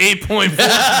gonna be an 8.4 for me,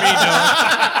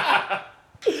 dog.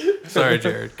 Sorry,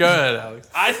 Jared. Go ahead, Alex.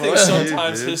 I think Fuck you,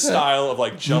 sometimes dude. his style of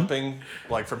like jumping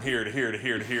like from here to here to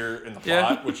here to here in the plot,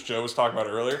 Yeah. which Joe was talking about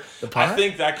earlier, I plot?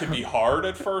 think that could be hard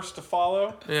at first to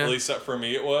follow. Yeah. At least that for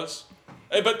me it was.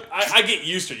 Hey, but I get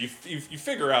used to it. You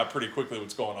figure out pretty quickly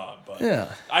what's going on. But Yeah.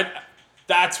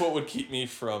 that's what would keep me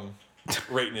from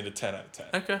rating it a 10 out of 10.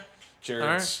 Okay.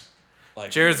 Jared's like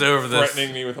Jared's over this.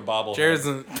 threatening me with a bobble. Jared's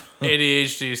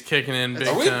ADHD is kicking in big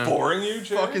Are we time. boring you,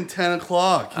 Jared? Fucking 10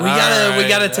 o'clock. We gotta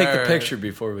Alright, take the alright. picture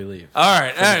before we leave. All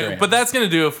right, gram. but that's going to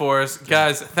do it for us.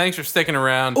 Guys, thanks for sticking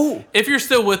around. Ooh. If you're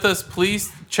still with us,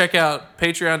 please check out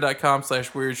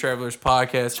patreon.com/Weird Travelers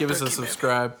Podcast. Give us a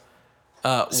subscribe.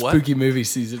 What Spooky movie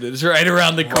season is right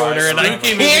around the corner, and I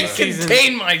Spooky movie can't season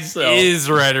contain myself. is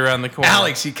right around the corner?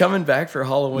 Alex, you coming back for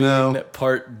Halloween No.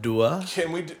 part 2?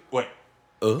 Can we do wait?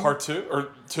 Part 2 or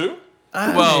 2?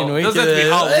 Well, we it doesn't have to be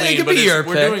could- Halloween, it could but be your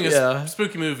we're pick, doing a yeah.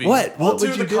 spooky movie. What? We'll What do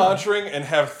would you The do? Conjuring and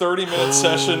have 30-minute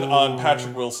session on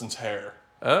Patrick Wilson's hair.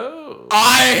 Oh.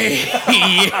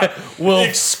 I will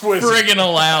Exquisite. friggin'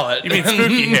 allow it. You mean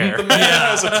spooky hair? The man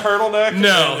has a turtleneck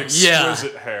No, and yeah.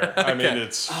 exquisite hair. I mean,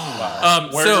 it's wow.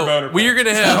 Wear your So boner we are pants.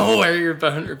 going to have... Oh, wear your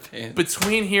boner pants.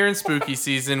 Between here and spooky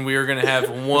season, we are going to have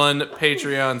one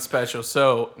Patreon special.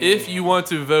 So if you want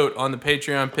to vote on the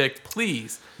Patreon pick,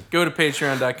 please go to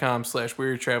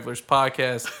patreon.com/Weird Travelers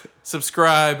Podcast.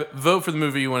 Subscribe, vote for the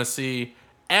movie you want to see.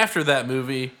 After that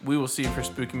movie, we will see you for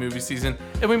spooky movie season.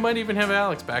 And we might even have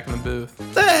Alex back in the booth.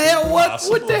 The hell? What?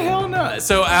 Possibly. What the hell not?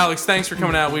 So Alex, thanks for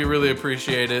coming out. We really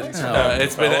appreciate it. It's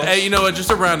been, fellas. hey, you know what?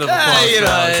 Just a round of applause, you for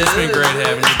know, Alex. It's been great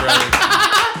having you, brother.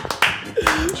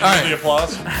 All right. The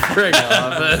applause. Bring it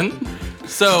on, then.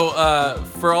 So,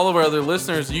 for all of our other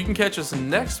listeners, you can catch us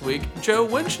next week. Joe,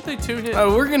 when should they tune in?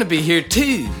 Oh, we're gonna be here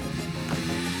Tuesdays.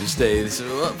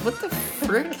 What the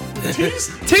frick?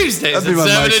 Tuesdays That'd be at my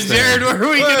 7 mic and Jared, stand. where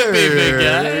are we gonna be, big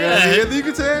guy? Yeah, the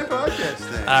Yucatan podcast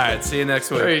thing. All right, see you next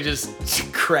week. Where he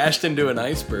just crashed into an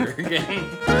iceberg.